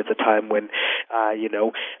time, and it's a time when,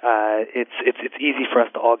 it's easy for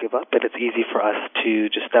us to all give up, and it's easy for us to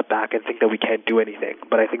just step back and think that we can't do anything.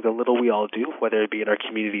 But I think the little we all do, whether it be in our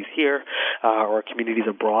communities here or communities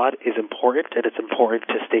abroad, is important, and it's important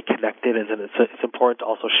to stay connected, and it's important to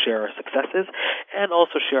also share our successes and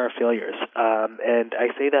also share our failures. And I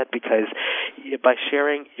say that because by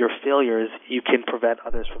sharing your failures, you can prevent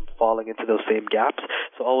others from falling into those same gaps.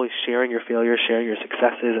 So always sharing your failures, sharing your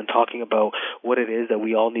successes, and talking about what it is that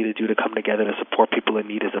we all need to do to come together to support people in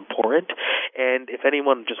need is important. And if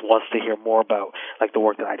anyone just wants to hear more about like the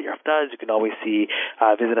work that IDRF does, you can always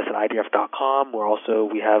visit us at IDRF.com.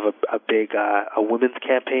 We have a big a women's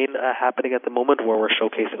campaign happening at the moment where we're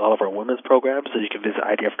showcasing all of our women's programs. So you can visit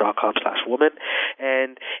IDRF.com/women,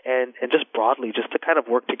 and just broadly, just to kind of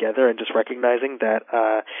work together and just recognizing that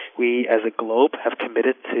we as a globe have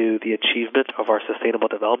committed to the achievement of our Sustainable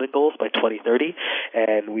Development Goals by 2030,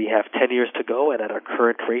 and we have 10 years to go, and at our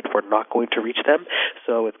current rate, we're not going to reach them.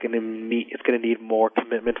 So it's going to need more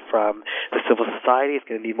commitment from the civil society. It's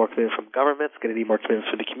going to need more commitment from governments. It's going to need more commitment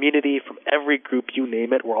from the community, from every group, you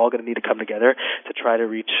name it. We're all going to need to come together to try to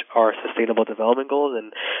reach our Sustainable Development Goals,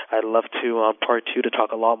 and I'd love to, part 2, to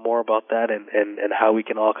talk a lot more about that and how we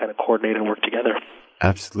can all kind of coordinate and work together.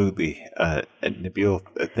 Absolutely. Nabil,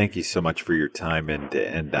 thank you so much for your time,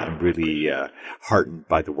 and I'm really heartened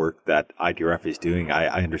by the work that IDRF is doing.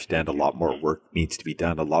 I understand a lot more work needs to be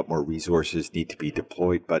done, a lot more resources need to be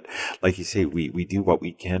deployed, but like you say, we do what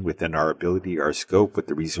we can within our ability, our scope, with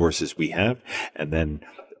the resources we have, and then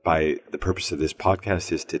by the purpose of this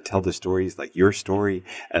podcast is to tell the stories like your story,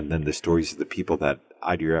 and then the stories of the people that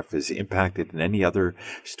IDRF has impacted, and any other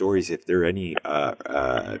stories. If there are any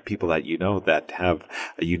people that you know that have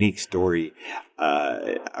a unique story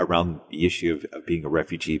around the issue of being a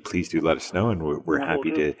refugee, please do let us know, and we're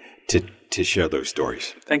happy to share those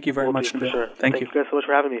stories. Thank you very much, Nabil. Sure. Thank you. Thank you guys so much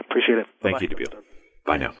for having me. Appreciate it. Thank you, Nabil.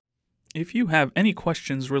 Bye now. If you have any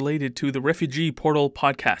questions related to the Refugee Portal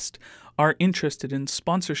podcast, are interested in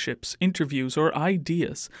sponsorships, interviews, or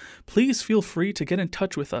ideas, please feel free to get in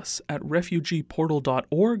touch with us at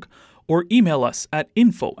refugeeportal.org or email us at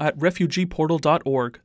info@refugeeportal.org.